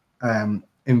denominations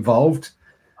involved.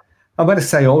 I'm going to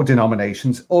say all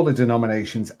the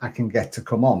denominations I can get to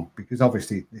come on, because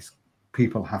obviously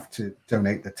people have to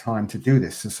donate the time to do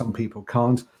this, so some people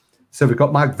can't. So we've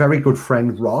got my very good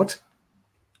friend Rod,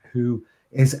 who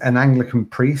is an Anglican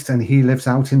priest, and he lives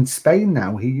out in Spain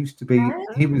now. He used to be,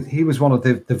 he was one of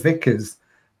the vicars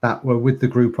that were with the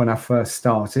group when I first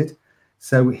started.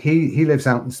 So he lives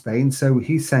out in Spain. So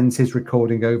he sends his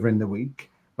recording over in the week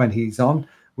when he's on.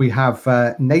 We have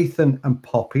Nathan and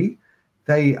Poppy.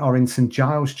 They are in St.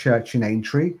 Giles Church in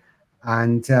Aintree,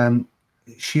 and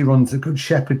she runs the Good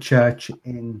Shepherd Church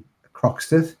in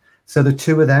Croxteth. So the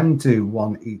two of them do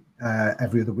one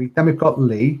every other week. Then we've got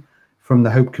Lee from the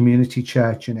Hope Community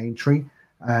Church in Aintree,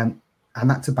 and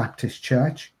that's a Baptist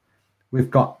church.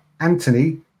 We've got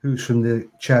Anthony, who's from the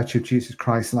Church of Jesus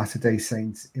Christ Latter-day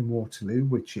Saints in Waterloo,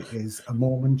 which is a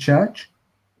Mormon church.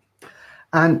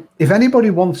 And if anybody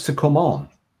wants to come on,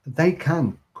 they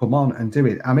can come on and do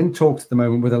it. I'm in talks at the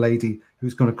moment with a lady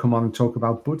who's going to come on and talk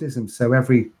about Buddhism. So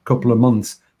every couple of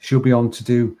months, she'll be on to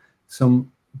do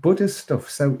some Buddhist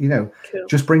stuff. So, cool.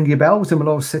 Just bring your bells, and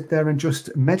we'll all sit there and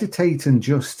just meditate and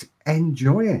just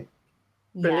enjoy it.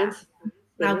 Brilliant.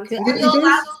 Now,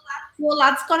 your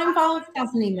lad's got involved,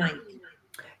 hasn't he, Mike?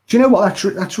 Do you know what?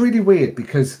 That's really weird,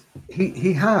 because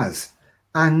he has,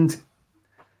 and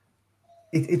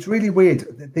it's really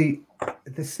weird.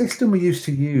 The system we used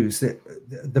to use,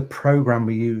 the program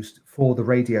we used for the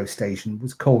radio station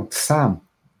was called Sam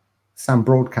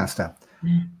Broadcaster,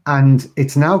 and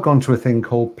it's now gone to a thing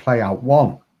called Playout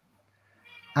One.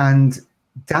 And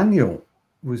Daniel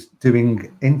was doing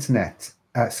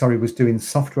was doing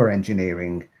software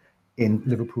engineering in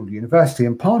Liverpool University,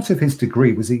 and part of his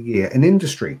degree was a year in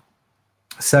industry.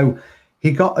 So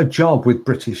he got a job with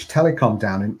British Telecom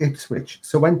down in Ipswich,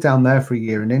 so went down there for a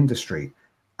year in industry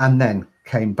and then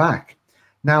came back.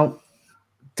 Now,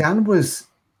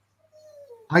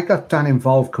 I got Dan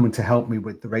involved coming to help me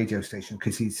with the radio station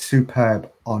because he's superb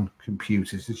on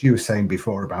computers, as you were saying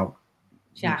before about,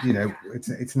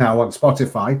 it's now on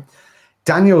Spotify.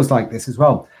 Daniel's like this as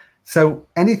well. So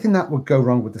anything that would go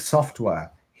wrong with the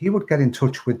software, he would get in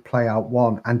touch with Playout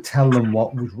One and tell them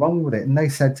what was wrong with it. And they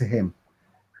said to him,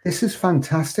 this is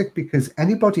fantastic, because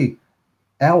anybody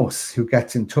else who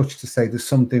gets in touch to say there's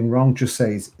something wrong just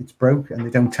says it's broke, and they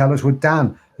don't tell us. Well,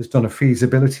 Dan has done a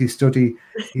feasibility study.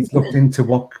 He's looked into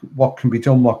what can be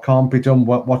done, what can't be done,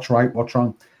 what's right, what's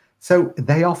wrong. So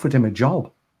they offered him a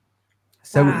job.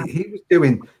 So he was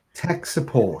doing tech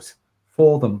support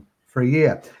for them for a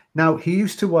year. Now, he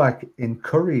used to work in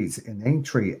Curry's in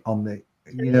Aintree on the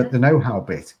the know-how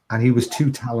bit, and he was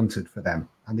too talented for them,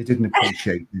 and they didn't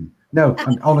appreciate him. No,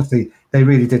 and honestly, they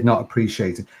really did not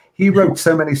appreciate it. He wrote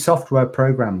so many software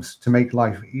programs to make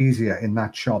life easier in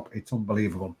that shop. It's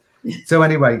unbelievable. So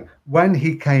anyway, when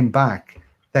he came back,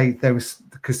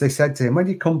 because they said to him, when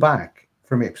you come back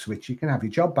from Ipswich, you can have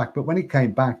your job back. But when he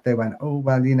came back, they went, oh,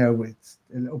 well, it's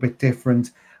a little bit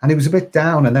different. And he was a bit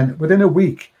down. And then within a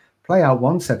week, Play Out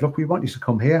One said, look, we want you to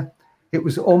come here. It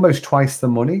was almost twice the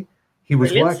money. He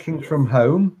was working from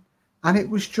home, and it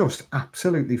was just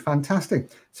absolutely fantastic.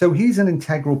 So he's an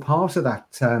integral part of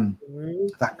that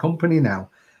that company now,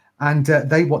 and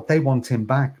they want him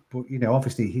back. But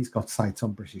obviously he's got sites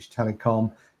on British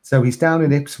Telecom, so he's down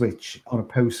in Ipswich on a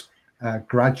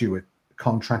postgraduate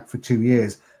contract for 2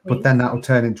 years. But then that will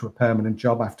turn into a permanent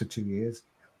job after 2 years.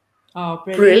 Oh,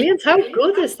 brilliant! How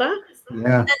good is that?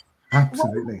 Yeah,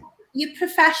 absolutely. Your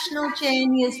professional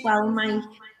journey as well, Mike.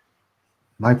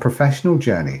 My professional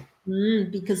journey.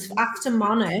 Because after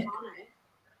Monarch,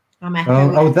 I'm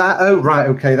right,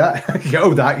 okay,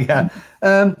 yeah.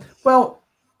 Well,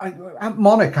 at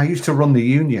Monarch, I used to run the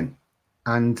union,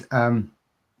 and a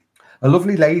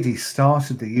lovely lady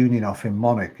started the union off in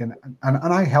Monarch, and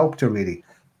I helped her really,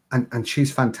 and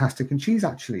she's fantastic, and she's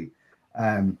actually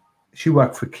she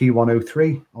worked for Key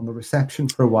 103 on the reception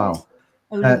for a while.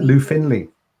 Lou Finley,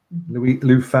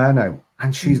 Lou Ferno,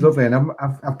 and she's lovely, and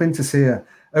I've been to see her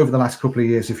over the last couple of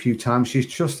years a few times. She's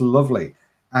just lovely,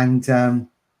 and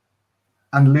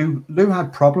Lou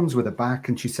had problems with her back,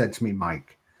 and she said to me,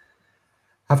 Mike,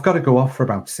 I've got to go off for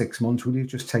about 6 months. Will you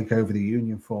just take over the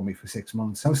union for me for 6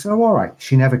 months? I said, all right.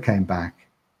 She never came back,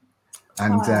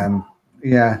 and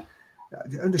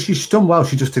she's done well.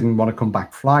 She just didn't want to come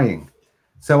back flying.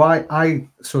 So I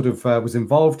sort of was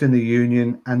involved in the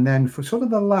union, and then for sort of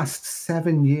the last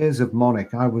 7 years of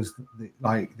Monarch, I was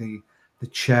the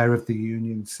chair of the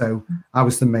union. So I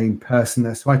was the main person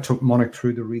there. So I took Monarch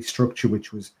through the restructure,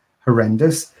 which was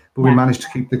horrendous, but we managed to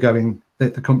keep the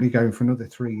company going for another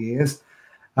 3 years.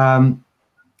 And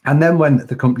then when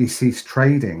the company ceased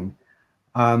trading,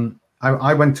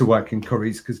 I went to work in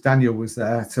Currys because Daniel was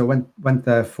there. So I went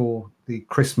there for the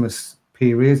Christmas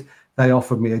period. They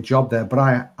offered me a job there, but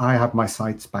I had my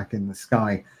sights back in the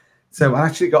sky. So I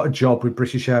actually got a job with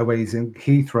British Airways in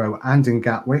Heathrow and in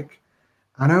Gatwick.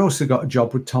 And I also got a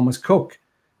job with Thomas Cook.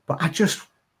 But I just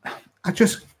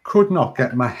could not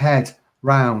get my head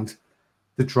round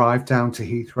the drive down to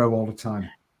Heathrow all the time.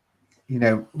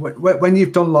 When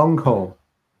you've done long haul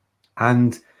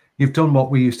and you've done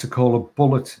what we used to call a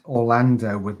bullet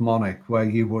Orlando with Monarch, where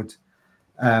you would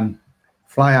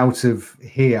fly out of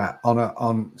here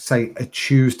on say a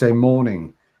Tuesday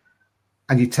morning,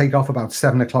 and you take off about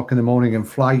 7 o'clock in the morning and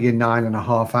fly your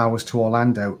 9.5 hours to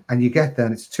Orlando, and you get there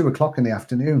and it's 2 o'clock in the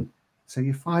afternoon. So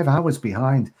you're 5 hours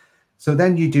behind. So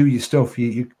then you do your stuff,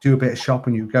 you do a bit of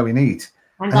shopping, you go and eat.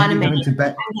 Hang on a minute.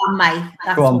 Hang on, Mike.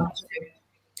 That's not true.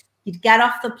 You'd get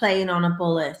off the plane on a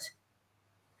bullet,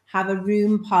 have a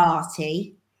room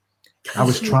party. I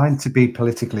was trying to be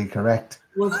politically correct.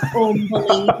 Was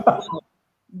unbelievable.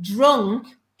 Drunk,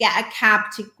 get a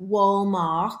cab to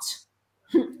Walmart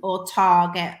or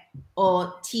Target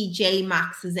or TJ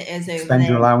Maxx as it is over Spend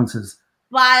your allowances.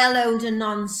 Buy a load of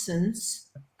nonsense.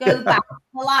 Go back,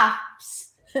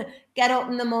 collapse. Get up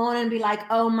in the morning and be like,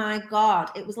 oh my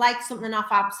God. It was like something off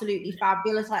Absolutely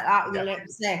Fabulous like that with your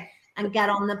lips there. And get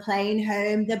on the plane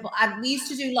home. We used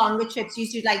to do longer trips. We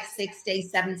used to do like 6 day,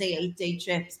 7 day, 8 day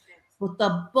trips. But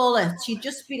the bullets, you'd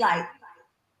just be like,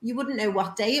 you wouldn't know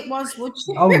what day it was, would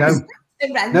you? Oh, no.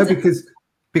 No,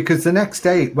 because the next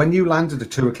day, when you landed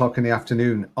at 2 o'clock in the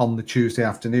afternoon on the Tuesday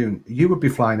afternoon, you would be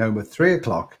flying home at 3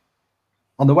 o'clock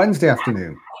on the Wednesday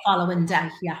afternoon. Following day,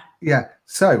 yeah. Yeah.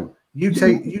 So you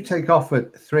take off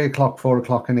at 3 o'clock, 4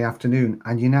 o'clock in the afternoon,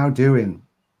 and you're now doing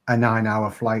a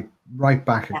 9-hour flight right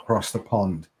back across the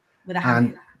pond.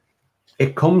 And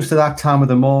it comes to that time of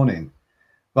the morning.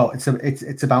 Well,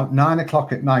 it's about 9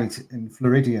 o'clock at night in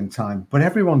Floridian time, but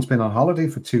everyone's been on holiday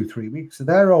for 2-3 weeks. So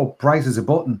they're all bright as a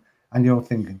button. And you're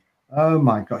thinking, oh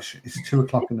my gosh, it's 2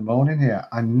 o'clock in the morning here.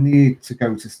 I need to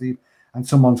go to sleep. And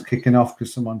someone's kicking off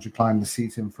because someone's reclined the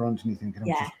seat in front, and you're thinking,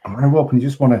 I'm going to up, and you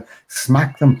just want to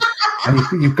smack them. And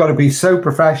you've got to be so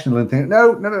professional and think,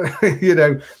 no,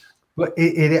 But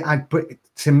but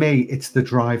to me, it's the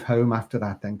drive home after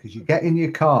that then, because you get in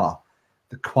your car,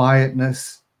 the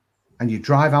quietness, and you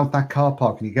drive out that car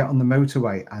park and you get on the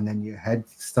motorway, and then your head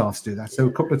starts to do that. So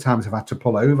a couple of times I've had to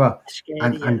pull over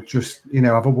and just,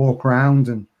 have a walk around.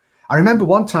 And I remember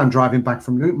one time driving back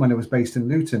from Luton when I was based in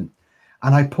Luton,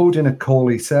 and I pulled in a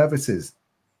Cawley Services,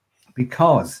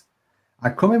 because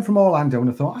I'd come in from Orlando and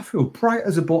I thought, I feel bright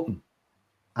as a button.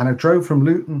 And I drove from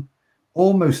Luton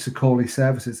almost to Cawley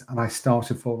Services, and I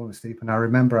started falling asleep. And I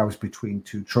remember I was between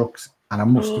two trucks, and I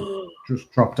must have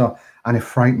just dropped off, and it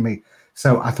frightened me.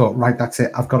 So I thought, right, that's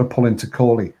it. I've got to pull into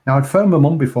Cawley. Now, I'd phoned my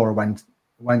mum before I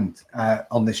went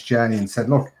on this journey and said,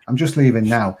 look, I'm just leaving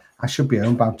now. I should be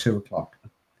home about 2:00.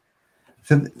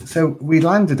 So we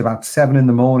landed about 7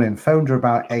 a.m, phoned her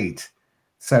about 8.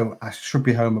 So I should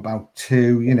be home about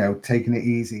 2, taking it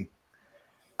easy.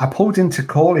 I pulled into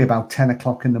Cawley about 10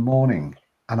 o'clock in the morning,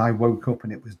 and I woke up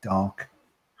and it was dark.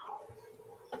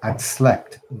 I'd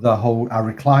slept I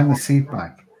reclined the seat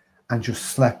back and just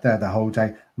slept there the whole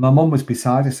day. My mum was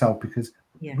beside herself because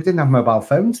we didn't have mobile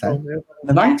phones then. In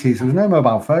the 90s, there was no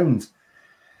mobile phones.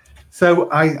 So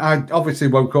I obviously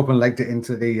woke up and legged it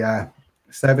into the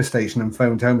service station and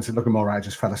phoned home and said, look, I'm all right, I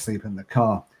just fell asleep in the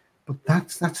car. But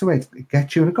that's the way it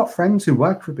gets you. And I've got friends who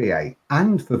work for BA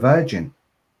and for Virgin.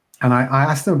 And I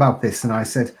asked them about this, and I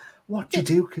said, what do you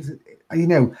do? Because,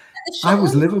 I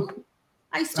was Liverpool.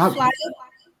 I used to fly up.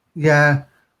 Yeah.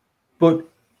 But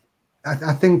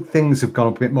I think things have gone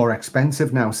a bit more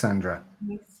expensive now, Sandra.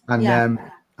 And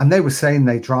and they were saying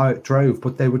they drove,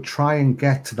 but they would try and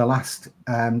get to the last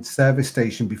service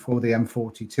station before the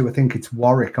M42. I think it's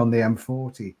Warwick on the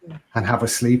M40, and have a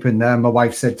sleep in there. My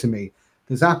wife said to me,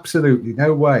 there's absolutely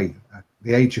no way, at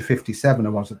the age of 57 I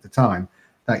was at the time,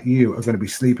 that you are going to be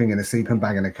sleeping in a sleeping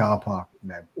bag in a car park.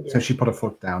 No. So she put her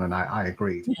foot down, and I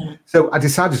agreed. So I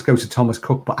decided to go to Thomas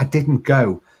Cook, but I didn't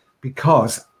go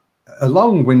because, a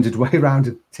long-winded way around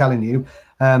of telling you,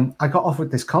 I got offered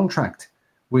this contract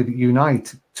with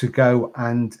Unite to go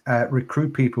and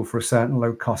recruit people for a certain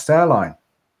low-cost airline.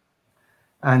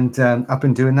 And I've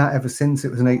been doing that ever since.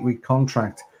 It was an 8-week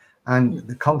contract. And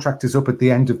the contract is up at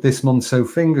the end of this month, so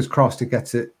fingers crossed it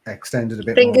gets it extended a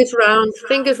bit more. Fingers round.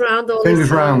 Fingers round.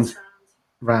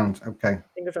 Okay.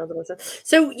 Fingers round.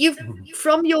 So you've,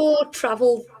 from your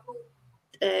travel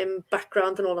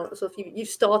background and all that stuff, you've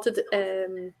started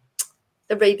a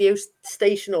radio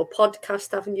station or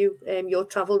podcast, haven't you? Your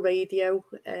travel radio.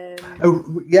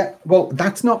 Oh yeah. Well,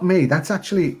 that's not me. That's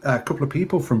actually a couple of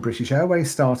people from British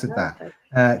Airways started that.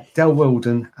 Okay. Del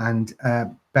Wilden and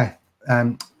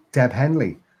Deb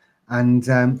Henley, and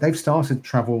they've started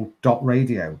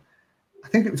travel.radio. I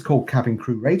think it was called Cabin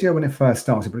Crew Radio when it first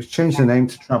started, but it's changed the name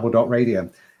to travel.radio,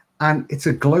 and it's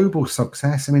a global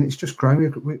success. I mean, it's just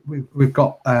growing. We've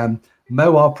got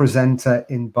Mo, our presenter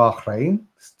in Bahrain,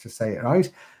 to say it right.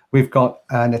 We've got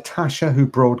Natasha, who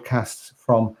broadcasts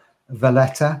from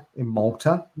Valletta in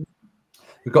Malta.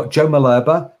 We've got Joe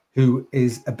Malerba, who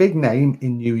is a big name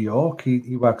in New York.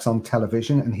 He works on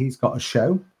television, and he's got a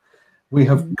show. We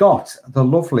have got the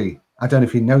lovely, I don't know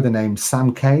if you know the name,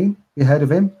 Sam Kane. You heard of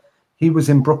him? He was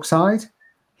in Brookside.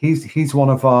 He's one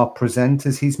of our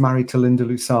presenters. He's married to Linda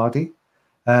Lusardi.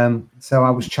 So I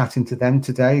was chatting to them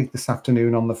this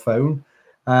afternoon on the phone.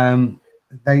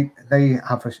 They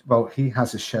have he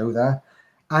has a show there.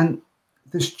 And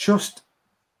there's just,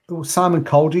 Simon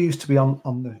Calder used to be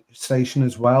on the station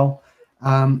as well.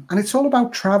 And it's all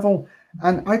about travel.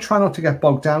 And I try not to get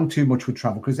bogged down too much with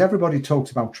travel because everybody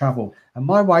talks about travel. And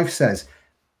my wife says,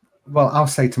 well, I'll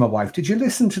say to my wife, did you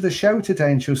listen to the show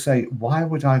today? And she'll say, why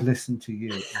would I listen to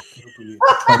you after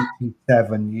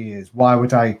 27 years? Why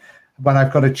would I, when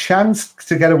I've got a chance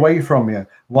to get away from you,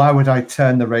 why would I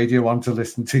turn the radio on to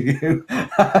listen to you?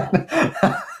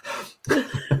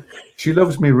 She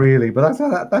loves me really, but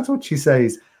that's what she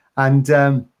says. And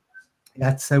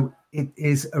so it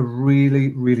is a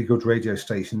really, really good radio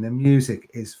station. The music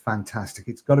is fantastic.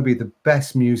 It's got to be the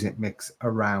best music mix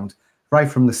around, right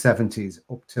from the 70s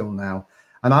up till now.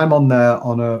 And I'm on there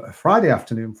on a Friday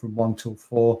afternoon from 1 till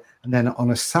 4, and then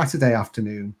on a Saturday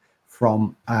afternoon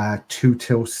from 2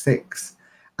 till 6.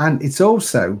 And it's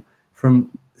also from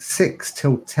 6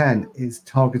 till 10 is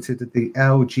targeted at the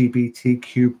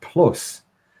LGBTQ plus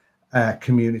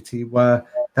community, where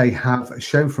they have a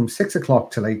show from 6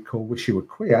 o'clock till 8 called Wish You Were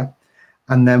Queer,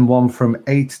 and then one from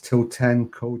 8 till 10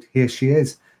 called Here She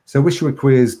Is. So Wish You Were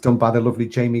Queer is done by the lovely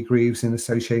Jamie Greaves in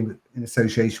association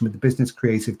with the Business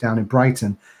Creative down in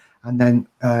Brighton. And then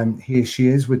Here She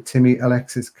Is with Timmy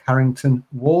Alexis Carrington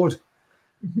Ward.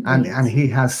 And he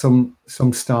has some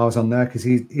stars on there because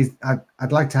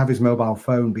I'd like to have his mobile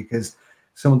phone because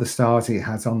some of the stars he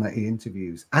has on there he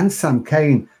interviews. And Sam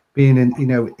Kane, being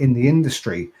in the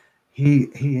industry, he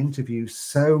interviews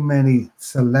so many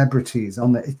celebrities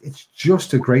on there. It's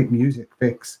just a great music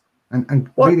fix and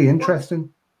really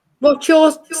interesting. What's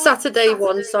your Saturday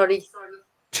one? Sorry.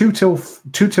 2 till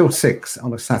 6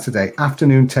 on a Saturday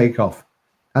afternoon takeoff.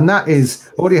 And that is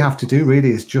all you have to do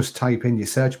really is just type in your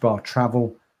search bar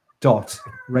travel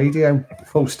travel.radio,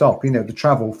 full stop, you know, the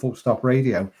travel full stop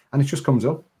radio, and it just comes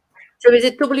up. So is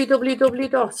it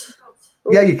www.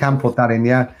 Yeah, you can put that in,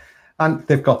 yeah. And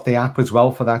they've got the app as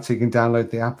well for that, so you can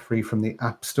download the app free from the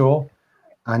App Store.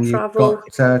 And you've got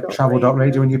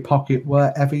travel.radio in your pocket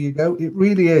wherever you go. It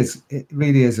really is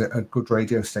a good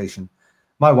radio station.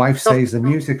 My wife says the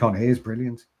music on here is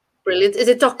brilliant. Brilliant. Is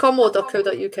it .com or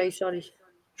 .co.uk? Sorry.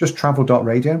 Just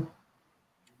travel.radio.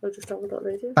 Oh, just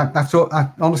travel.radio. That's all.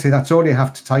 Honestly, that's all you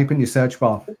have to type in your search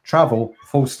bar. Travel,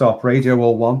 full stop, radio,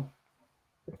 all one.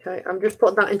 Okay, I'm just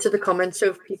putting that into the comments so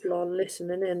if people are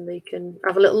listening in, they can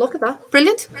have a little look at that.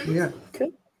 Brilliant. Yeah.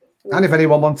 Okay. And if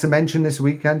anyone wants to mention this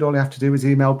weekend, all you have to do is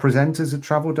email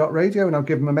presenters@travel.radio and I'll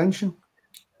give them a mention.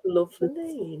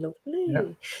 Lovely, lovely. Yeah.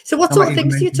 So what sort of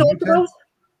things do you talk about?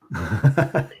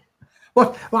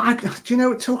 Do you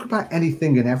know, talk about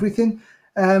anything and everything.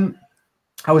 I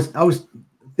was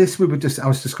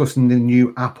discussing the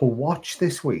new Apple Watch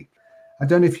this week. I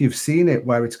don't know if you've seen it,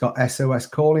 where it's got SOS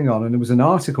calling on, and there was an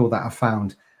article that I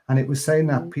found, and it was saying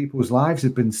that people's lives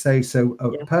had been saved. So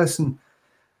a person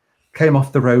came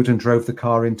off the road and drove the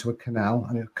car into a canal,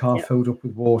 and the car filled up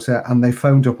with water, and they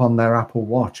phoned up on their Apple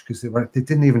Watch because they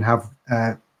didn't even have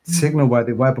signal where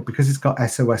they were, but because it's got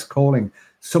SOS calling,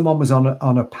 someone was on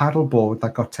a paddle board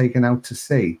that got taken out to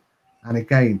sea,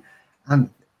 and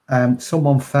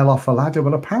someone fell off a ladder.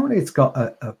 Well, apparently it's got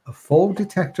a fall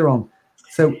detector on,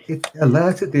 so it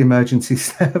alerted the emergency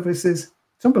services.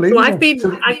 It's unbelievable. So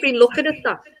I've been looking at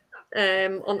that.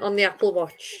 On the Apple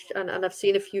Watch, and I've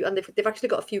seen a few, and they've actually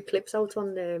got a few clips out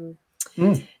on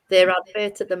their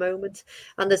advert at the moment.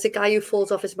 And there's a guy who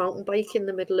falls off his mountain bike in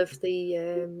the middle of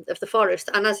the forest,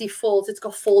 and as he falls, it's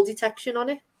got fall detection on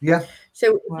it. Yeah.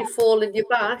 So if you fall in your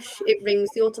bash, it rings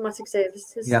the automatic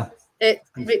services. Yeah. It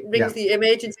rings the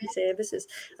emergency services,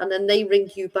 and then they ring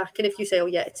you back. And if you say, "Oh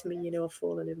yeah, it's me," you know, I've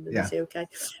fallen in, then they say, "Okay."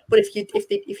 But if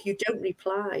you don't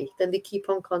reply, then they keep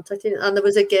on contacting. And there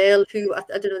was a girl who I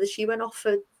don't know, she went off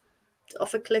a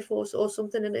cliff or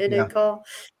something in her car.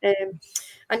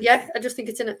 And yeah, I just think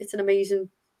it's an amazing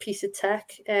piece of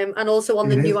tech. And also on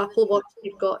the new Apple Watch,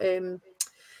 you've got your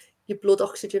blood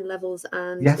oxygen levels,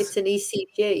 and it's an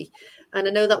ECG. And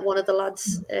I know that one of the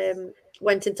lads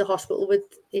went into hospital with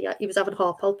he was having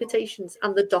heart palpitations,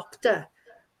 and the doctor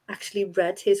actually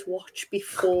read his watch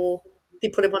before they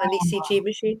put him on an ECG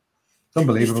machine. It's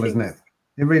unbelievable, isn't it?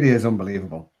 It really is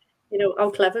unbelievable. You know, how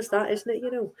clever is that, isn't it?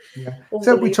 You know. Yeah.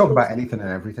 So we talk about anything and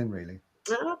everything, really.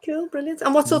 Ah, cool, brilliant.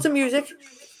 And what sort of music?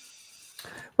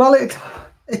 Well,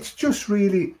 it's just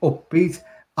really upbeat.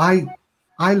 I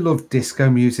love disco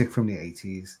music from the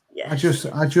 80s. Yes.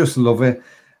 I just love it.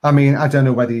 I mean, I don't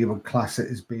know whether you would class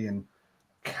it as being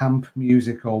camp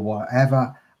music or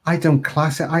whatever. I don't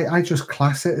class it. I just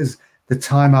class it as the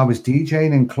time I was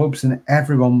DJing in clubs and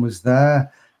everyone was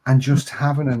there and just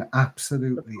having an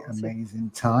absolutely amazing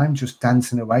time, just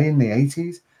dancing away in the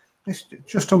 80s. It's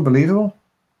just unbelievable.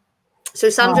 So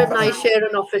Sandra and I share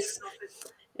an office,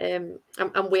 and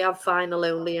we have vinyl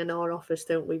only in our office,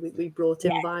 don't we? We brought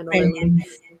in vinyl only.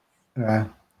 Yeah.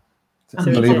 It's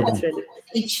unbelievable.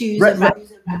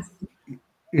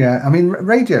 Yeah, I mean,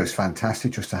 radio is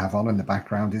fantastic just to have on in the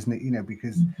background, isn't it? You know,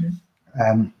 because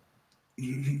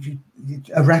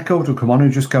a record will come on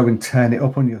and just go and turn it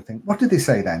up and you'll think, what did they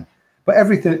say then? But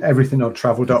everything on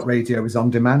travel.radio is on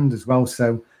demand as well,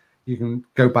 so you can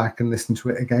go back and listen to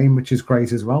it again, which is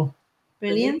great as well.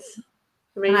 Brilliant.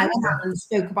 And I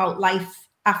spoke about life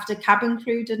after cabin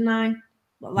crew, didn't I?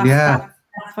 Well, that's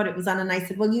what it was on, and I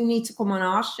said, well, you need to come on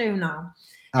our show now.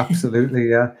 Absolutely,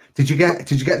 yeah. Did you get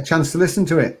a chance to listen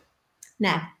to it?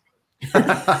 No.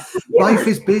 Life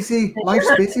is busy.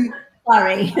 Life's busy.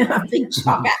 Sorry, I've been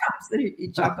chocker, absolutely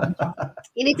chocker.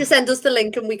 You need to send us the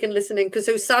link and we can listen in, because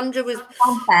so Sandra was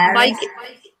Mike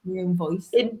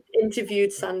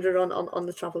interviewed Sandra on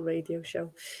the travel radio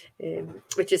show,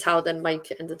 which is how then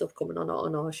Mike ended up coming on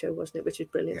our show, wasn't it? Which is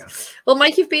brilliant. Yeah. Well,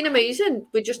 Mike, you've been amazing.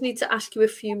 We just need to ask you a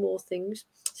few more things.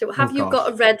 So have you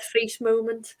got a red face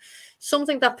moment?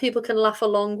 Something that people can laugh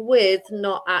along with,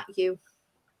 not at you?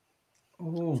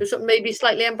 Oh. So something maybe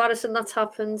slightly embarrassing that's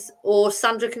happened, or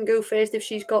Sandra can go first if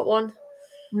she's got one.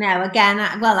 No, again,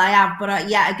 I have, but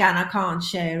again, I can't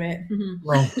share it.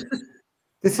 Well,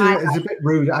 this is a bit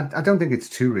rude. I don't think it's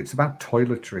too rude. It's about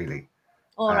toilets, really.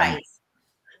 All right.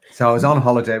 So I was on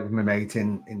holiday with my mate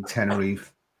in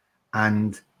Tenerife,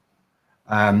 and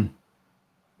I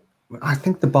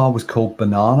think the bar was called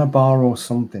Banana Bar or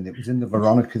something. It was in the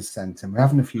Veronica's Centre. We're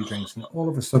having a few drinks, and all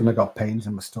of a sudden I got pains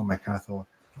in my stomach, and I thought,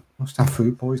 I must have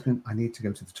food poisoning. I need to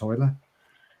go to the toilet.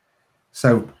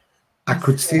 So I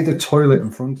could see the toilet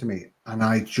in front of me, and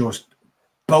I just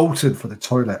bolted for the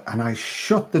toilet, and I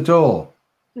shut the door,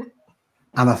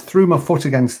 and I threw my foot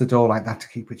against the door like that to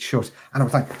keep it shut. And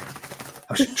I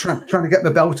was trying to get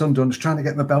my belt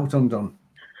undone,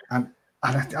 and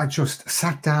I just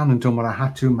sat down and done what I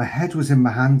had to. My head was in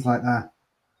my hands like that.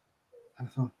 And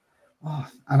I thought, oh,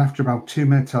 and after about 2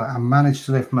 minutes, I managed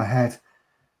to lift my head,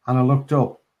 and I looked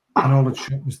up, and all it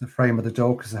shut was the frame of the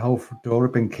door, because the whole door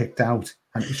had been kicked out,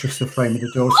 and it was just the frame of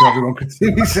the door so everyone could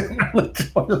see me sitting on the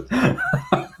toilet.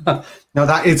 Now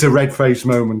that is a red face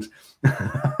moment. That's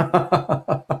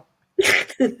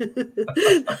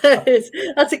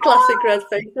a classic red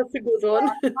face. That's a good one.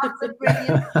 That's a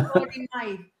brilliant story,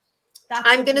 Mike.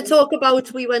 I'm going to talk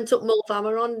about, we went up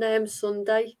Mulvammer on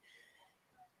Sunday,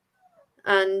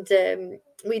 and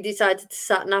we decided to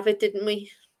sat nav it, didn't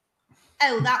we?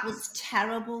 Oh, that was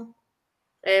terrible.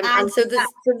 And so there's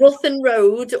the Ruthin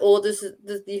Road, or there's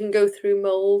you can go through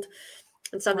Mould.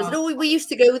 And Sandra said, oh, we used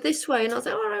to go this way. And I was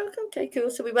like, all right, okay, cool.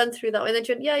 So we went through that way. And then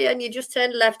she went, yeah, and you just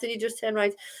turn left and you just turn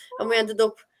right. And we ended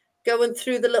up going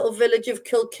through the little village of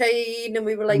Kilcane, and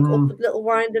we were like up little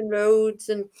winding roads.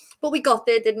 But we got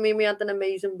there, didn't we? And we had an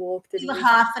amazing walk, didn't we? We were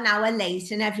half an hour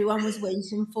late and everyone was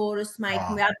waiting for us, Mike.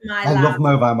 And we had I love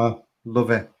Mulvammer.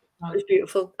 Love it. It was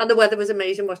beautiful. And the weather was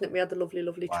amazing, wasn't it? We had a lovely,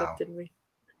 lovely trip, didn't we?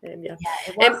 Yeah,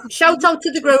 shout out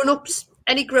to the grown-ups.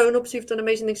 Any grown-ups who've done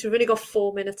amazing things. We've only got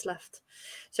 4 minutes left.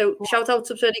 So shout out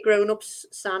to any grown-ups,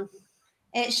 Sam.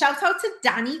 Shout out to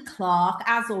Danny Clark,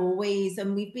 as always.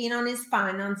 And we've been on his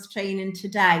finance training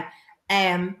today.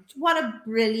 What a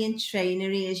brilliant trainer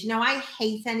he is. You know, I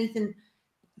hate anything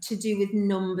to do with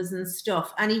numbers and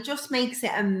stuff. And he just makes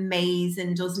it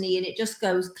amazing, doesn't he? And it just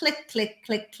goes click, click,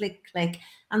 click, click, click.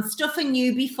 And stuff I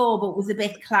knew before but was a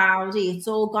bit cloudy. It's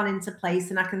all gone into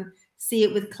place and I can see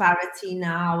it with clarity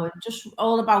now, and just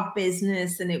all about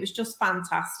business. And it was just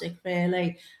fantastic,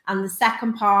 really. And the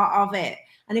second part of it,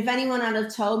 and if anyone had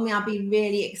have told me I'd be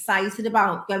really excited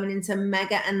about going into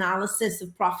mega analysis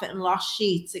of profit and loss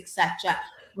sheets, etc.,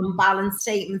 and balance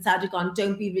statements, I'd have gone,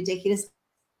 don't be ridiculous.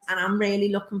 And I'm really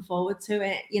looking forward to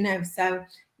it, you know. So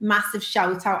massive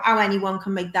shout out. How anyone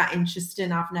can make that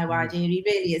interesting, I've no idea. He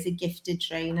really is a gifted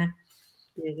trainer.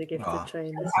 He is a gifted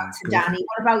trainer. To Danny.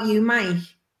 What about you, Mike?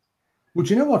 Well,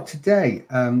 do you know what? Today,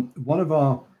 one of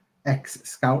our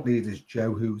ex-scout leaders,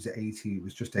 Joe, who's 80,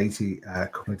 was just 80 a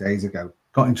couple of days ago,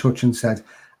 got in touch and said,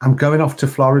 I'm going off to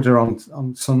Florida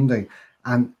on Sunday,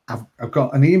 and I've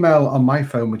got an email on my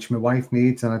phone which my wife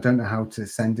needs, and I don't know how to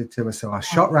send it to her. So I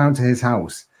shot round to his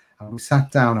house, and we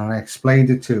sat down and I explained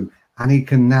it to him, and he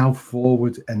can now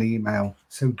forward an email.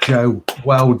 So Joe,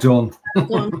 well done.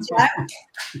 Well done, Joe.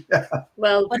 Yeah.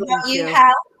 Well what done, about you, Joe.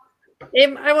 Hal?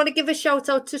 I want to give a shout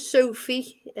out to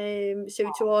Sophie,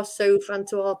 so to our Soph and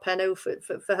to our Penno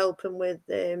for helping with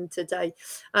today,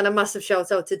 and a massive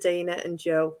shout out to Dana and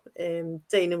Joe.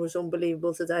 Dana was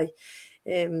unbelievable today,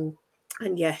 and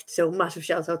yeah, so massive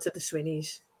shout out to the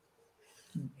Swinnies,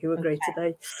 who were great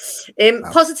today.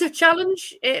 Positive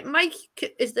challenge, Mike.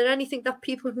 Is there anything that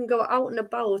people can go out and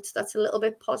about that's a little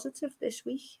bit positive this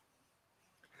week?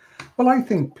 Well, I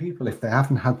think people, if they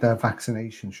haven't had their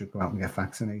vaccination, should go out and get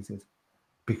vaccinated,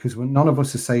 because none of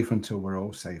us are safe until we're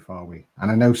all safe, are we?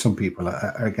 And I know some people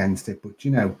are against it, but,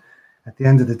 you know, at the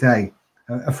end of the day,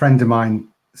 a friend of mine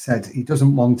said he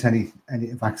doesn't want any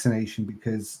vaccination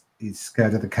because he's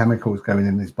scared of the chemicals going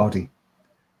in his body,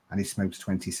 and he smokes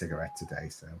 20 cigarettes a day.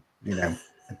 So, you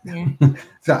know,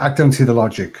 so I don't see the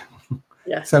logic.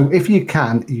 Yeah. So if you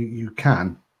can, you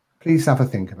can, please have a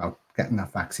think about getting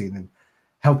that vaccine and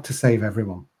help to save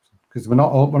everyone, because we're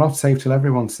not safe till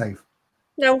everyone's safe.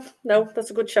 No, that's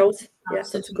a good shout. Yeah,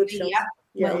 that's a good shout.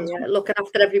 Yeah. Looking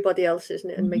after everybody else, isn't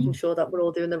it? And making sure that we're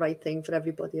all doing the right thing for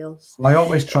everybody else. Well, I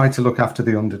always try to look after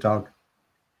the underdog.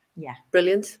 Yeah.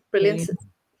 Brilliant.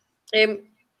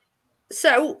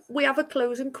 So we have a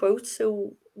closing quote.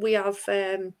 So we have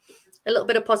a little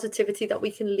bit of positivity that we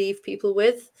can leave people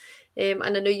with. And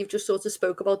I know you've just sort of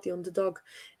spoke about the underdog,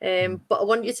 but I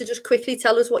want you to just quickly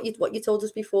tell us what you told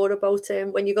us before about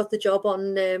when you got the job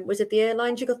on, was it the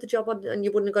airlines you got the job on and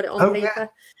you wouldn't have got it on paper?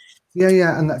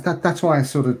 Yeah. And that's why I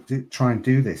sort of try and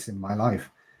do this in my life.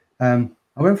 I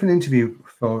went for an interview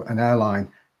for an airline,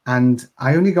 and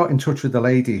I only got in touch with the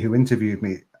lady who interviewed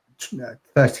me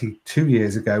 32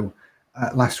 years ago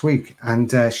last week.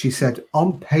 And she said,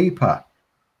 on paper,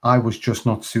 I was just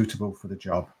not suitable for the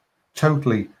job.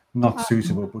 Totally not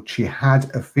suitable, but she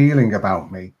had a feeling about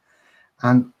me.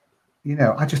 And, you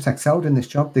know, I just excelled in this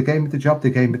job. They gave me the job, they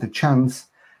gave me the chance.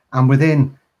 And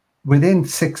within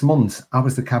 6 months, I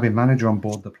was the cabin manager on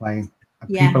board the plane. And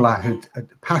people that had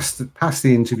passed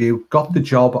the interview, got the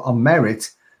job on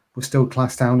merit, were still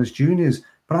classed down as juniors.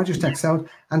 but I just excelled.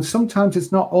 And sometimes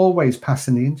it's not always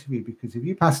passing the interview, because if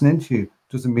you pass an interview,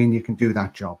 doesn't mean you can do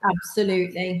that job.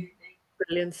 Absolutely.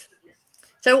 Brilliant.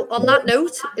 So on that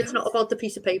note, it's not about the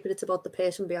piece of paper, it's about the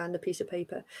person behind the piece of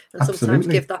paper. And sometimes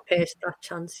give that person that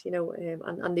chance, you know,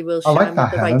 and they will shine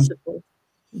with the right support.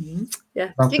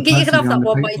 Yeah, you can have that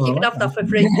one, Mike. You can have that for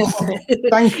free.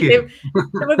 Thank you.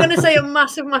 So we're going to say a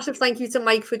massive thank you to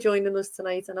Mike for joining us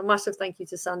tonight, and a massive thank you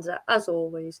to Sandra as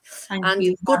always. Thank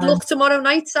you, good luck tomorrow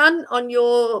night, San, on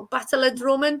your Battle of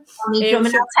Drumming. I'll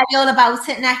tell you all about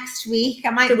it next week. I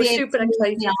might be super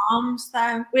excited. Arms,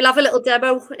 though. We'll have a little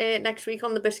demo next week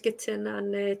on the biscuit tin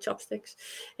and chopsticks.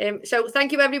 So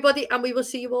thank you, everybody, and we will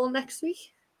see you all next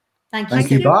week. Thank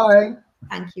you. Bye.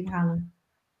 Thank you, Helen.